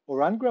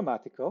or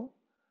ungrammatical,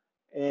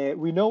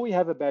 We know we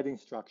have a bad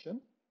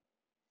instruction.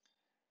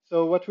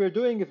 So what we're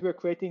doing is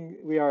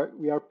we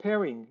are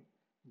pairing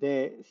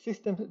the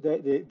system,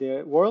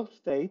 the world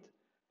state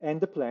and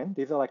the plan.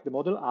 These are like the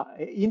model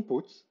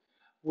inputs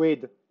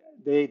with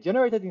the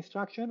generated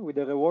instruction with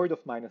a reward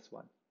of -1.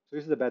 So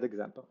this is a bad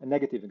example, a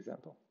negative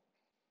example.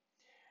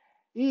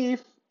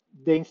 If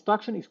the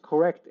instruction is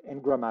correct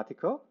and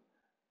grammatical,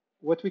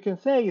 what we can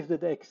say is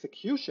that the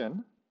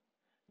execution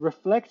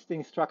reflects the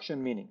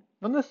instruction meaning.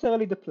 Not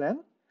necessarily the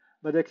plan,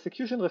 but the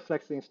execution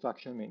reflects the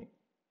instruction meaning.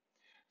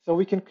 So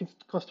we can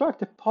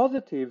construct a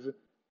positive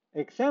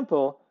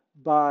example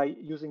by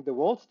using the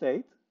world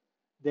state,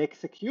 the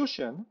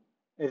execution,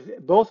 as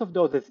both of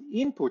those as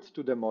inputs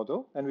to the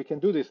model, and we can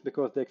do this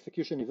because the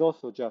execution is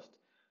also just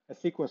a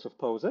sequence of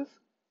poses,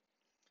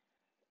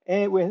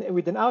 and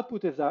with an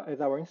output as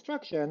our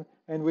instruction,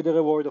 and with a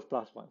reward of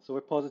 +1, so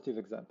a positive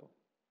example.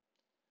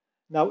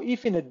 Now,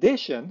 if in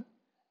addition,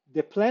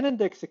 the plan and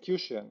the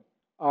execution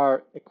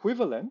are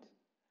equivalent,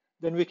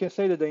 then we can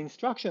say that the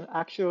instruction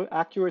actually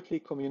accurately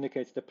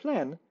communicates the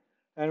plan,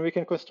 and we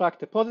can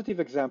construct a positive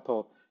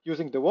example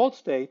using the world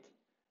state,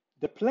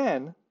 the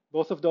plan,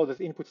 both of those as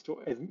inputs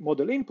as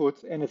model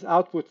inputs, and as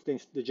outputs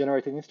the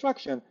generated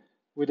instruction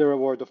with a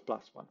reward of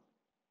 +1.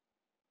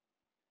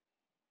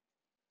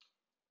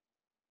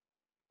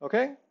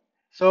 Okay,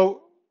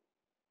 so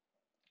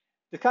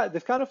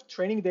this kind of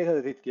training data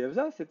that it gives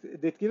us,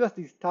 it gives us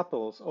these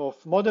tuples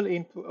of model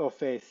input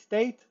of a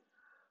state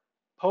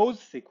pose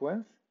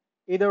sequence,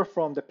 either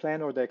from the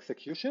plan or the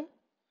execution,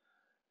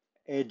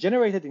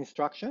 generated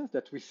instructions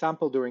that we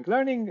sample during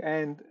learning,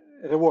 and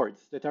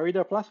rewards that are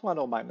either +1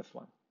 or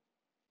 -1.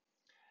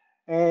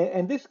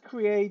 And this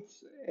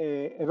creates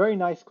a very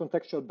nice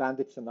contextual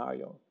bandit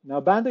scenario. Now,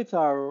 bandits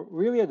are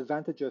really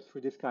advantageous for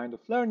this kind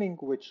of learning,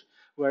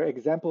 where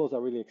examples are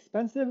really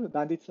expensive.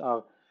 Bandits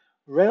are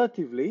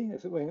relatively,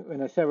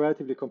 when I say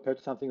relatively compared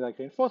to something like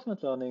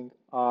reinforcement learning,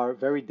 are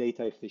very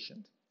data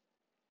efficient.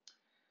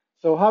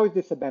 So how is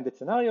this a bandit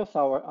scenario? So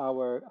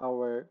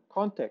our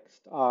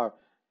context are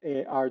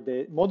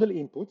the model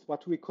inputs,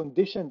 what we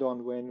conditioned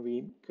on when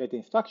we create the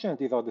instruction.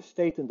 These are the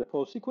state and the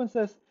pose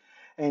sequences,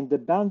 and the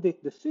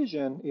bandit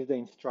decision is the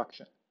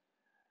instruction.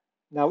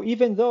 Now,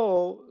 even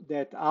though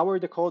that our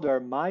decoder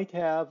might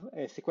have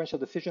a sequential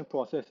decision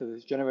process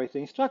that generates the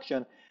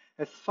instruction,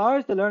 as far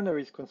as the learner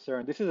is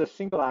concerned, this is a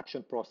single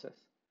action process.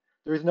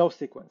 There is no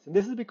sequence. And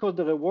this is because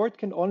the reward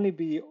can only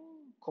be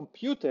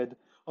computed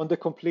on the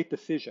complete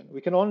decision.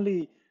 We can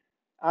only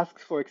ask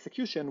for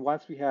execution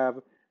once we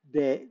have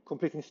the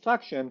complete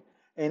instruction,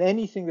 and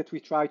anything that we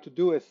try to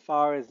do as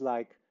far as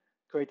like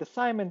create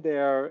assignment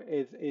there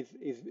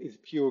is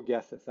pure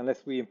guesses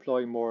unless we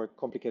employ more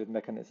complicated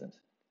mechanisms.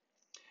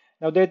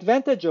 Now, the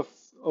advantage of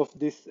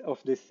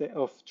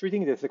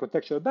treating this as a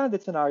contextual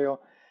bandit scenario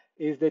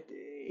is that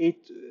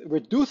it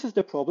reduces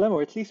the problem,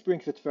 or at least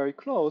brings it very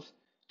close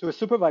to a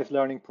supervised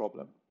learning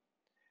problem.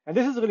 And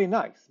this is really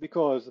nice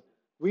because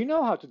we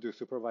know how to do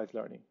supervised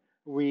learning.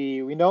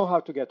 We know how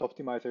to get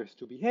optimizers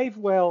to behave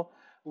well.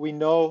 We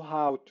know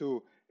how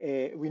to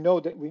we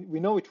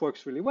know it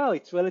works really well.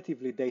 It's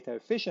relatively data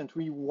efficient.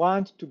 We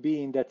want to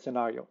be in that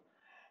scenario.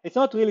 It's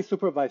not really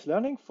supervised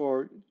learning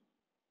for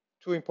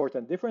two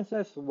important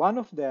differences. One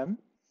of them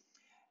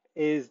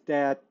is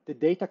that the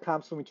data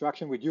comes from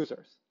interaction with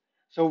users.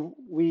 So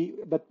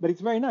but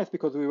it's very nice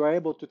because we were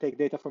able to take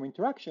data from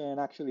interaction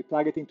and actually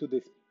plug it into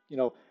this,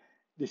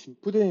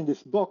 put it in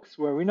this box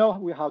where we know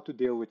how to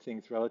deal with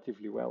things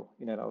relatively well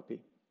in NLP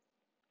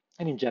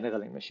and in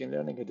general in machine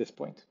learning at this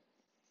point.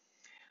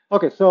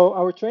 Okay, so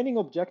our training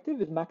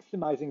objective is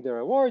maximizing the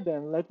reward,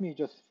 and let me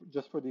just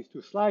for these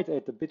two slides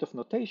add a bit of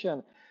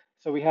notation.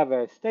 So we have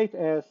a state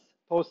S,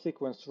 pose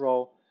sequence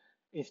row,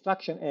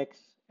 instruction X,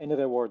 and a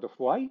reward of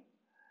Y.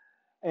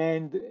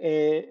 And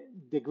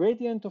the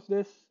gradient of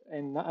this,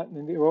 and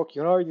you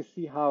can already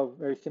see how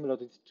very similar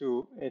it is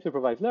to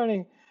supervised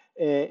learning,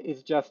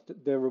 is just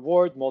the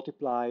reward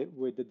multiplied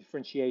with the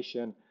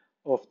differentiation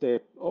of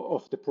the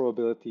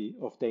probability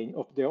of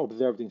the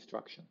observed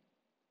instruction.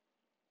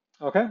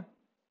 Okay.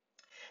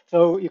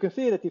 So you can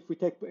see that if we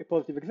take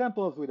positive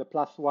examples with a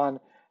 +1,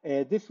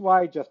 this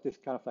Y just this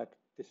kind of like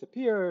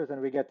disappears,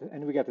 and we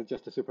get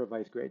just a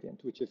supervised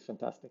gradient, which is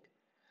fantastic.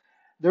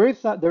 There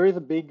is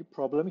a big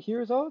problem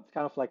here, though. It's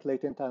kind of like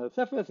latent time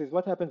surface, is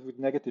what happens with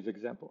negative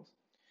examples.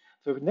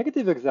 So with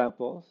negative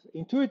examples,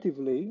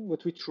 intuitively,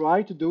 what we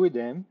try to do with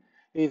them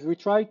is we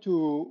try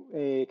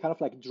to kind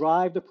of like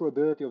drive the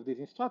probability of these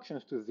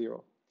instructions to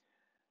 0.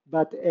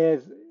 But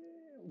as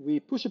we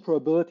push a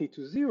probability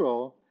to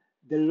 0,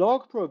 the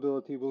log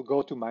probability will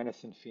go to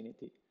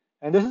 -infinity.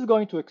 And this is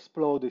going to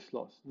explode this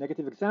loss.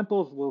 Negative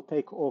examples will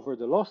take over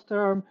the loss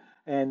term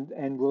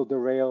and will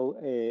derail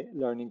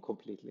learning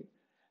completely.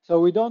 So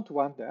we don't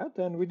want that,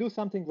 and we do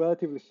something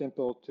relatively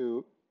simple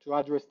to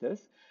address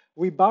this.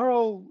 We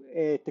borrow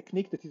a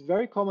technique that is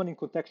very common in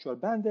contextual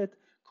bandit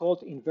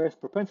called inverse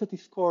propensity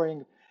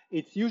scoring.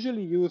 It's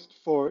usually used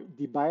for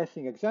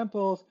debiasing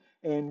examples,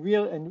 and we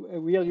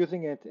are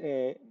using it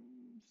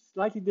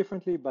slightly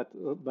differently, but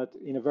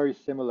in a very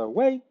similar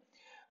way.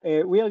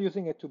 We are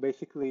using it to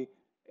basically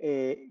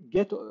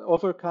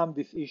overcome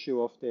this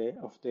issue of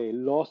the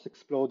loss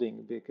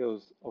exploding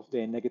because of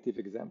the negative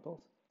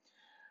examples.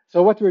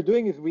 So what we're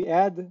doing is we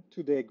add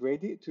to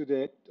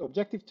the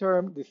objective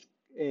term this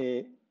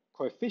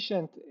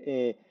coefficient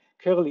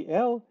curly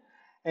L,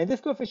 and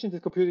this coefficient is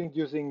computed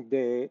using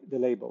the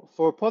label.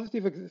 For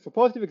positive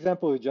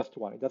example, it's just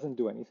 1. It doesn't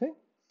do anything.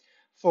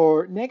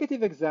 For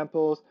negative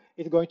examples,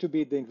 it's going to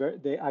be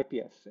the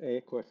IPS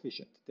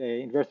coefficient,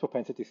 the inverse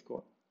propensity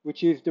score,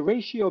 which is the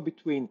ratio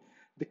between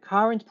the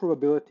current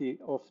probability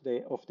of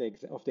the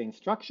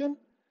instruction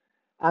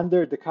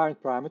under the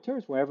current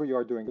parameters whenever you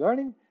are doing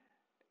learning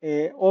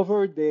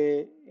over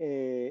the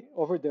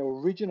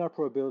original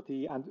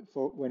probability and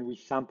for when we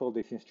sample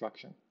this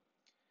instruction.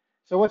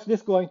 So what's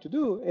this going to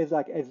do is,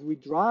 like, as we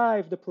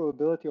drive the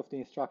probability of the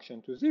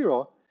instruction to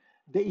 0,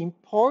 the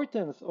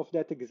importance of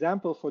that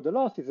example for the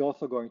loss is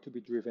also going to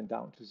be driven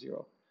down to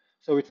 0.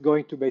 So it's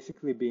going to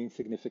basically be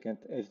insignificant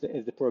as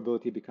the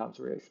probability becomes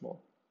really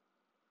small.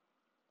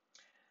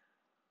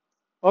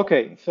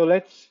 Okay, so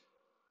let's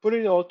put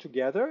it all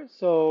together.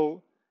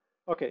 So,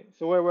 okay,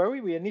 so where were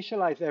we? We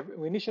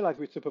initialize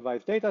with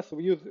supervised data. So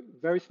we use a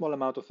very small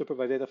amount of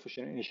supervised data for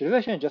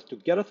initialization just to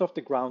get us off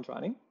the ground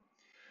running.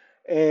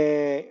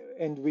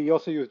 And we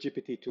also use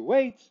GPT-2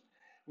 weights.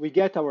 We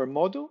get our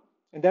model,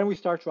 and then we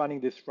start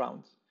running these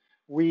rounds.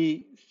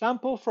 We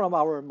sample from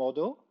our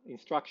model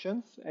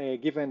instructions,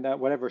 given that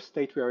whatever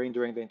state we are in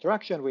during the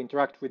interaction. We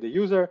interact with the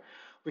user.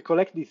 We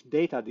collect this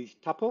data, these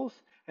tuples,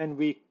 and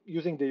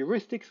using the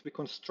heuristics, we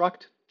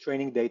construct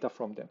training data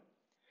from them.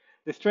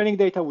 This training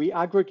data we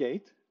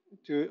aggregate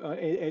to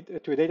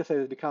a data set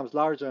that becomes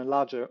larger and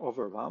larger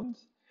over rounds.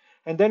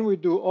 And then we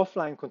do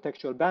offline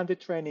contextual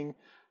bandit training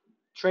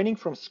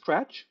from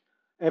scratch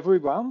every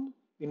round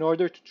in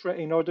order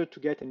to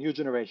get a new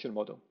generation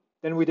model.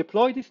 Then we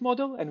deploy this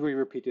model and we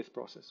repeat this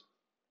process.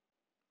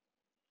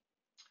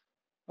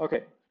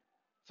 Okay,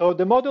 so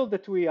the model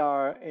that we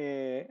are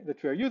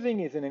using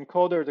is an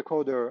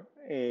encoder-decoder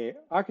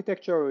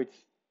architecture. It's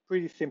a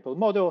pretty simple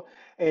model.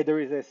 There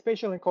is a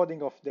spatial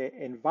encoding of the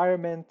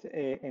environment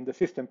and the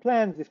system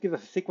plans. This gives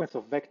us a sequence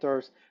of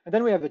vectors. And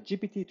then we have a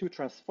GPT-2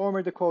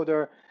 transformer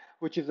decoder,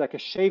 which is like a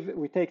shave.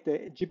 We take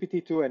the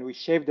GPT-2 and we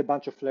shaved a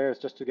bunch of layers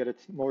just to get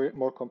it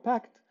more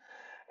compact.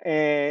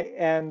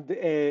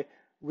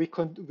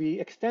 We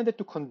extend it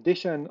to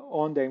condition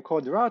on the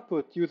encoder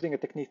output using a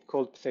technique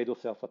called pseudo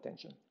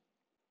self-attention.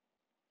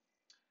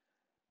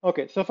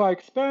 Okay, so for our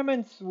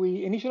experiments,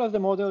 we initialize the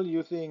model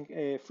using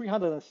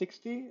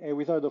 360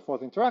 wizard of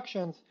Oz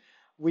interactions.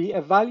 We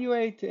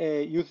evaluate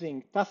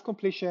using task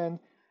completion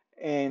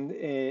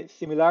and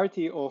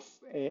similarity of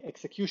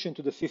execution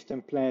to the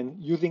system plan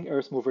using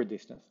Earth mover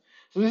distance.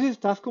 So this is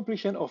task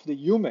completion of the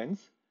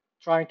humans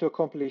trying to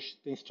accomplish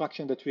the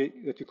instruction that we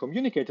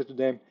communicated to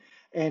them,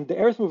 and the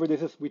Earth mover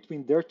distance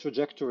between their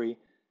trajectory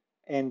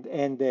and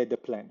the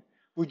plan.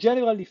 We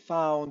generally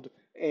found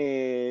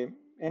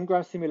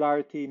n-gram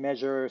similarity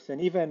measures and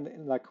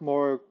even like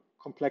more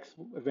complex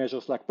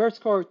measures like BERT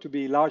score to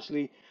be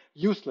largely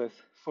useless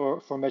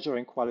for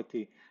measuring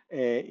quality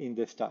in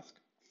this task.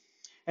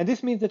 And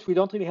this means that we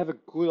don't really have a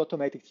good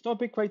automated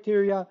stopping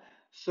criteria.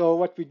 So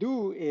what we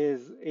do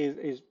is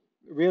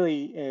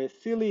really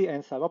silly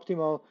and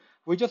suboptimal.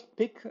 We just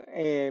pick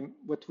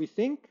what we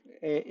think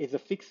is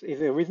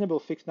a reasonable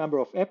fixed number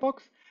of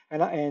epochs,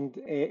 and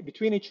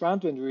between each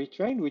round when we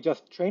retrain, we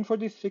just train for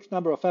this fixed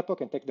number of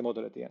epochs and take the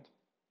model at the end.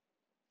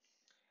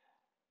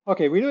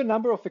 Okay, we do a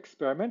number of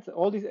experiments.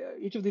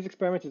 Each of these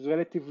experiments is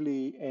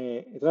relatively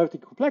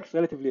complex,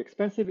 relatively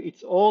expensive.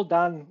 It's all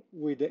done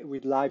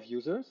with live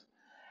users.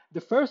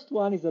 The first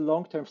one is a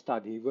long-term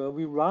study where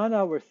we run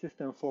our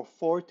system for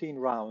 14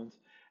 rounds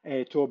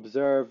to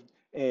observe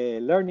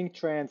learning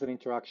trends and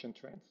interaction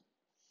trends.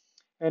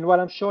 And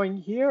what I'm showing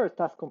here are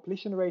task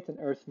completion rates and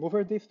Earth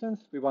mover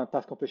distance. We want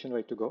task completion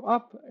rate to go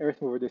up,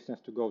 Earth mover distance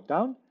to go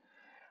down.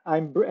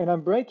 I'm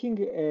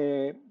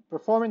breaking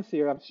performance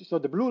here. So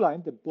the blue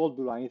line, the bold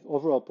blue line, is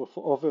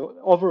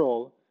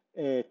overall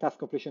task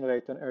completion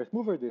rate and Earth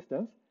mover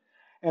distance.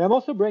 And I'm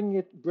also breaking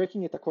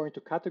it according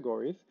to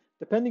categories,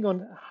 depending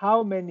on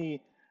how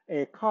many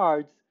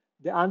cards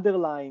the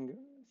underlying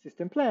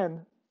system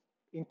plan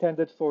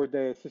intended for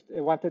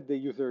wanted the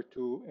user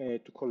to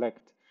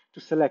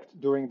select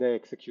during the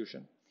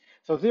execution.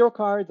 So 0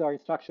 cards are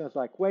instructions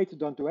like wait,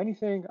 don't do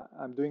anything,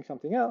 I'm doing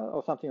something else,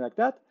 or something like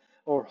that,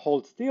 or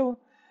hold still.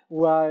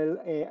 While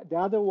the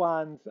other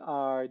ones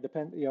are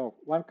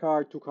 1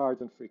 card, 2 cards,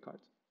 and 3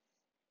 cards.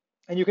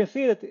 And you can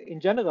see that in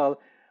general,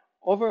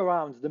 over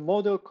rounds, the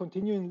model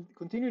continually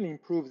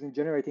improves in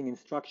generating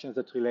instructions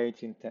that relate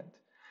to intent.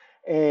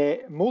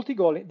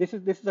 Multi-goal, this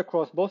is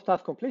across both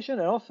task completion,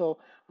 and also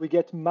we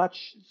get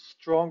much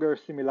stronger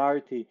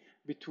similarity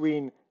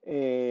between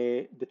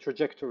the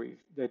trajectories,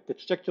 the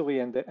trajectory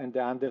and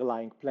the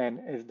underlying plan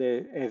as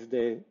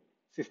the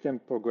system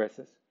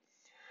progresses.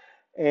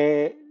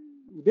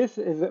 This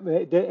is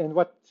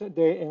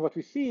what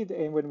we see,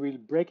 and when we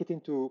break it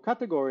into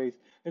categories,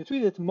 and we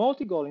see that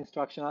multi-goal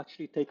instruction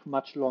actually take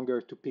much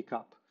longer to pick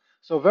up.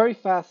 So very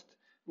fast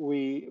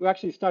we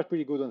actually start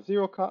pretty good on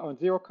zero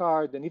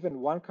card and even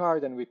one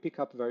card, and we pick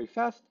up very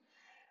fast.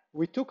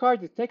 With two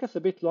cards, it takes us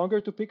a bit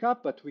longer to pick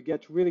up, but we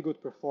get really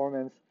good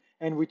performance.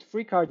 And with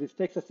three cards, it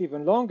takes us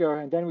even longer,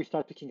 and then we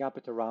start picking up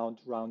at around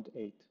round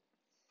 8.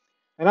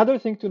 Another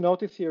thing to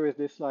notice here is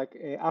this, like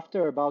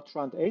after about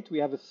round 8, we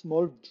have a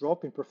small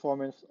drop in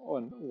performance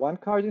on one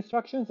card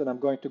instructions, and I'm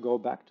going to go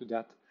back to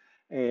that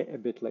a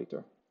bit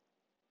later.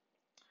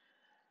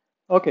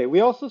 Okay,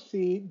 we also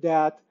see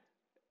that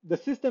the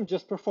system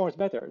just performs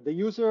better. The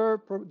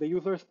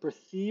user's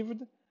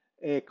perceived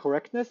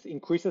correctness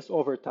increases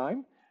over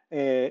time.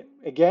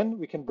 Again,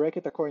 we can break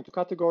it according to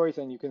categories,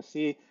 and you can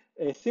see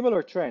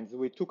similar trends.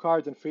 With two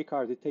cards and three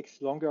cards, it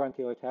takes longer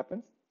until it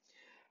happens.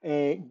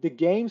 The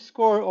game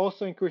score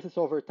also increases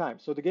over time.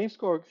 So the game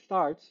score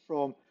starts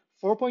from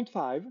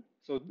 4.5,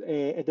 so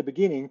at the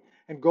beginning,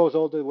 and goes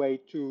all the way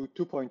to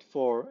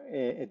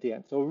 2.4 at the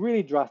end. So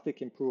really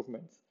drastic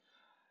improvements.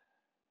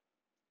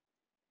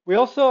 We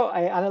also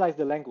analyze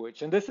the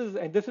language, and this is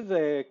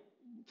a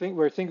thing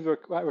where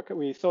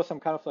we saw some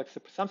kind of like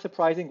some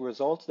surprising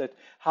results that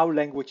how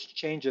language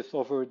changes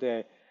over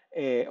the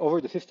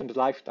system's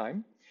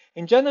lifetime.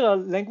 In general,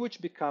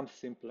 language becomes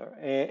simpler,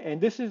 and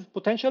this is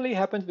potentially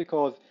happens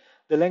because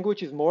the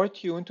language is more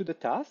attuned to the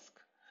task.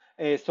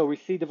 So we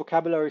see the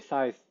vocabulary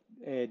size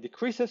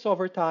decreases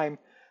over time.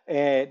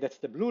 That's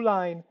the blue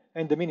line,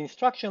 and the mean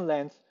instruction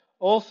length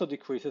also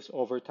decreases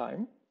over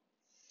time.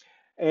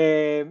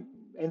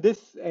 And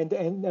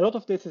a lot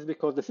of this is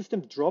because the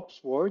system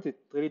drops words it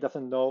really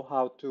doesn't know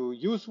how to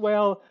use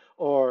well,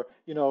 or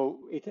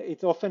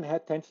it often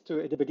tends to,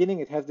 at the beginning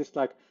it has this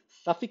like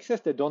suffixes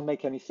that don't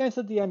make any sense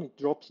at the end. It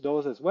drops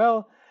those as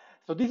well.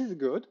 So this is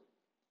good,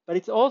 but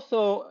it's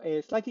also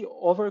slightly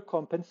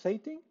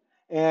overcompensating,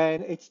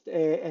 and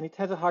it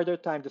has a harder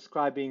time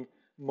describing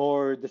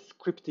more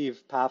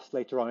descriptive paths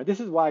later on. And this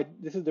is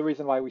the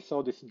reason why we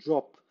saw this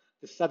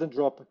sudden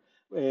drop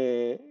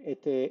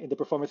in the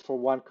performance for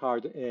one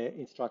card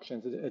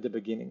instructions at the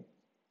beginning,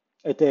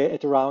 at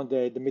around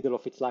the middle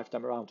of its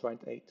lifetime, around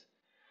round 8.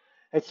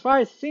 As far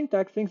as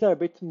syntax, things are a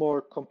bit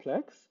more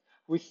complex.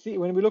 We see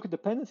when we look at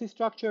dependency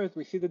structures,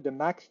 we see that the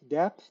max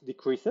depth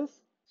decreases,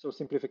 so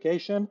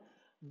simplification,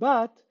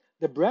 but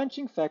the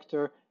branching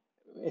factor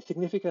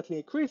significantly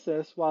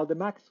increases while the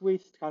max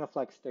width kind of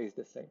like stays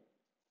the same.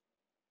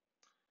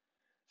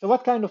 So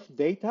what kind of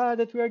data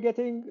that we are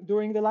getting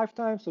during the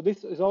lifetime? So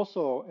this is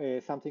also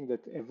something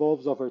that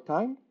evolves over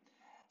time.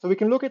 So we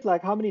can look at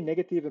like how many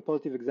negative and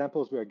positive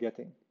examples we are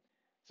getting.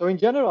 So in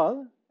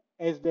general,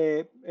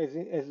 later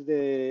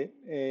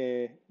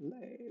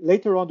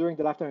on during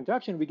the lifetime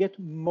interaction, we get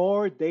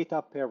more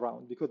data per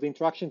round because the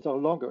interactions are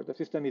longer. The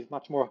system is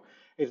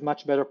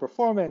much better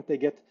performant.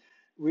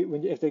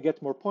 If they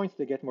get more points,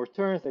 they get more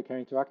turns. They can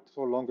interact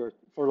for longer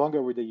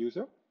with the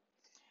user.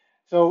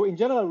 So in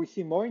general, we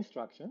see more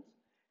instructions.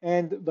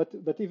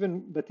 But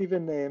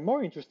even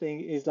more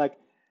interesting is like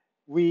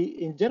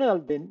in general,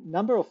 the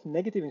number of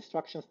negative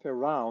instructions per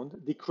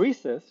round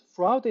decreases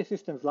throughout the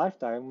system's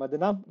lifetime, but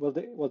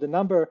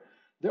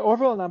the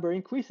overall number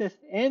increases,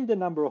 and the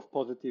number of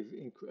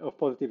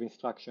positive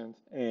instructions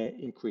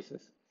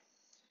increases.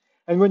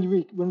 And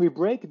when we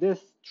break this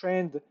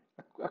trend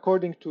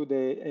according to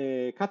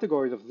the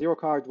categories of zero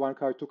card, one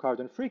card, two card,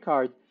 and three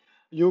card,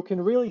 you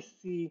can really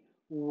see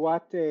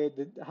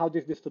how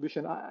this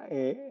distribution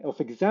of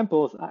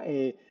examples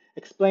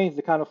explains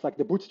the kind of like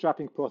the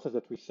bootstrapping process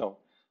that we saw.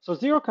 So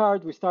zero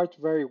card, we start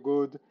very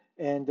good,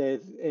 and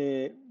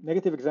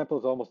negative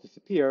examples almost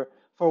disappear.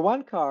 For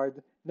one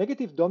card,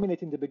 negative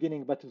dominate in the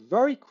beginning, but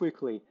very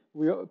quickly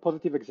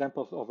positive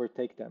examples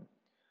overtake them.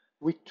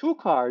 With two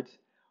cards,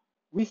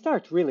 we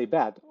start really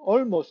bad.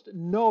 Almost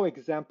no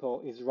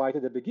example is right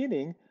at the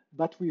beginning,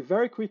 but we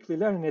very quickly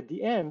learn, and at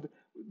the end,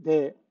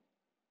 the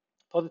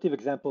positive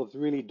examples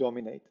really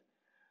dominate.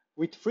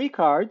 With three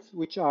cards,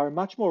 which are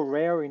much more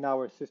rare in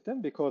our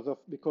system because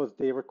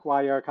they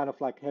require kind of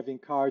like having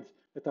cards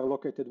that are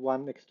located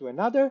one next to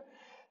another,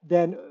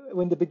 then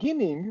in the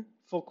beginning,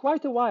 for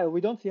quite a while,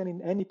 we don't see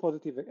any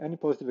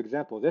positive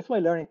examples. That's why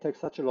learning takes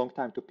such a long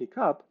time to pick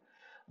up.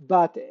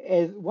 But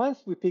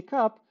once we pick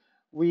up,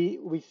 we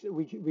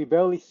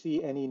barely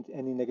see any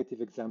negative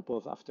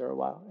examples after a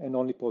while, and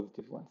only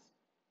positive ones.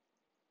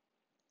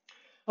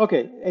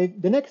 Okay,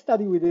 the next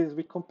study we did is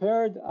we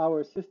compared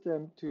our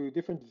system to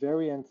different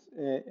variants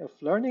of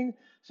learning.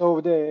 So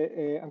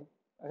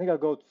I think I'll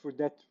go through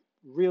that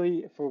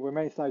for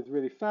many slides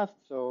really fast.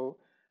 So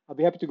I'll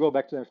be happy to go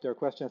back to them if there are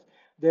questions.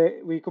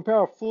 We compare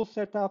our full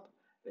setup.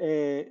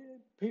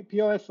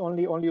 POS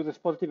only uses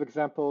positive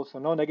examples, so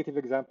no negative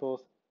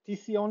examples.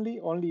 TC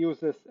only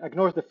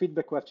ignores the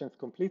feedback questions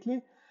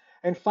completely.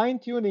 And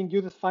fine-tuning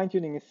uses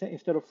fine-tuning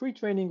instead of free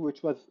training,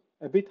 which was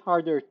a bit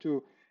harder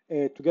to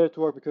get it to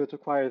work because it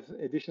requires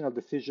additional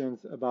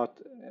decisions about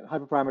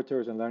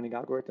hyperparameters and learning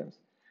algorithms.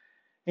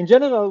 In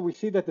general, we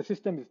see that the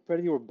system is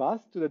pretty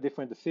robust to the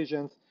different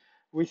decisions.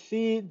 We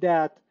see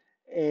that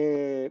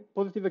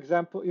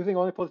using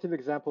only positive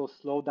examples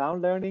slow down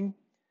learning.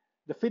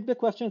 The feedback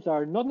questions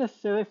are not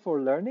necessary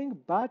for learning,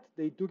 but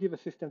they do give a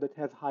system that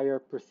has higher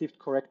perceived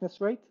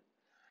correctness rate.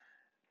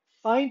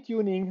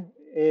 Fine-tuning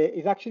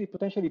is actually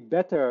potentially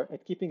better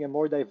at keeping a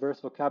more diverse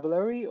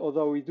vocabulary,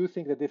 although we do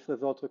think that this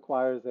result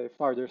requires a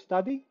further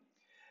study.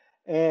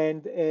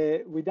 And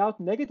without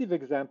negative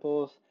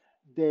examples,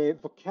 the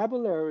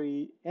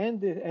vocabulary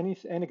and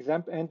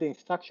the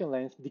instruction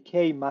length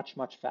decay much,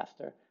 much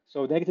faster.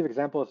 So negative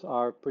examples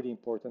are pretty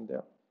important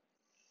there.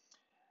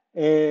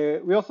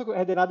 We also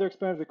had another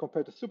experiment we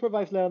compared to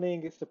supervised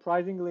learning.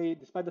 Surprisingly,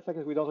 despite the fact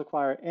that we don't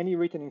require any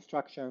written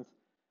instructions,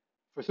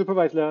 for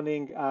supervised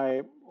learning,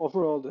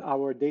 overall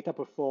our data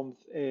performs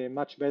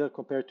much better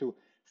compared to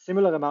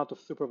similar amount of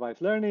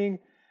supervised learning.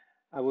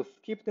 I will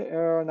skip the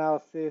error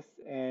analysis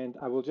and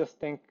I will just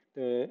thank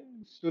the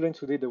students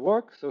who did the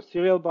work. So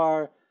serial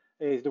bar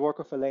is the work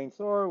of Elaine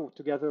Soar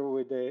together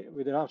with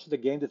the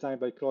game design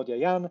by Claudia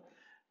Yan.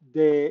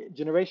 The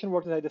generation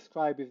work that I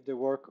described is the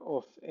work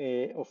of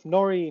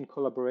Nori in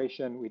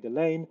collaboration with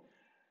Elaine.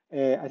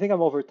 I think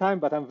I'm over time,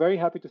 but I'm very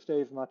happy to stay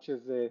as much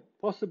as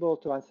possible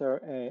to answer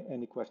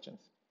any questions.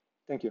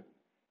 Thank you.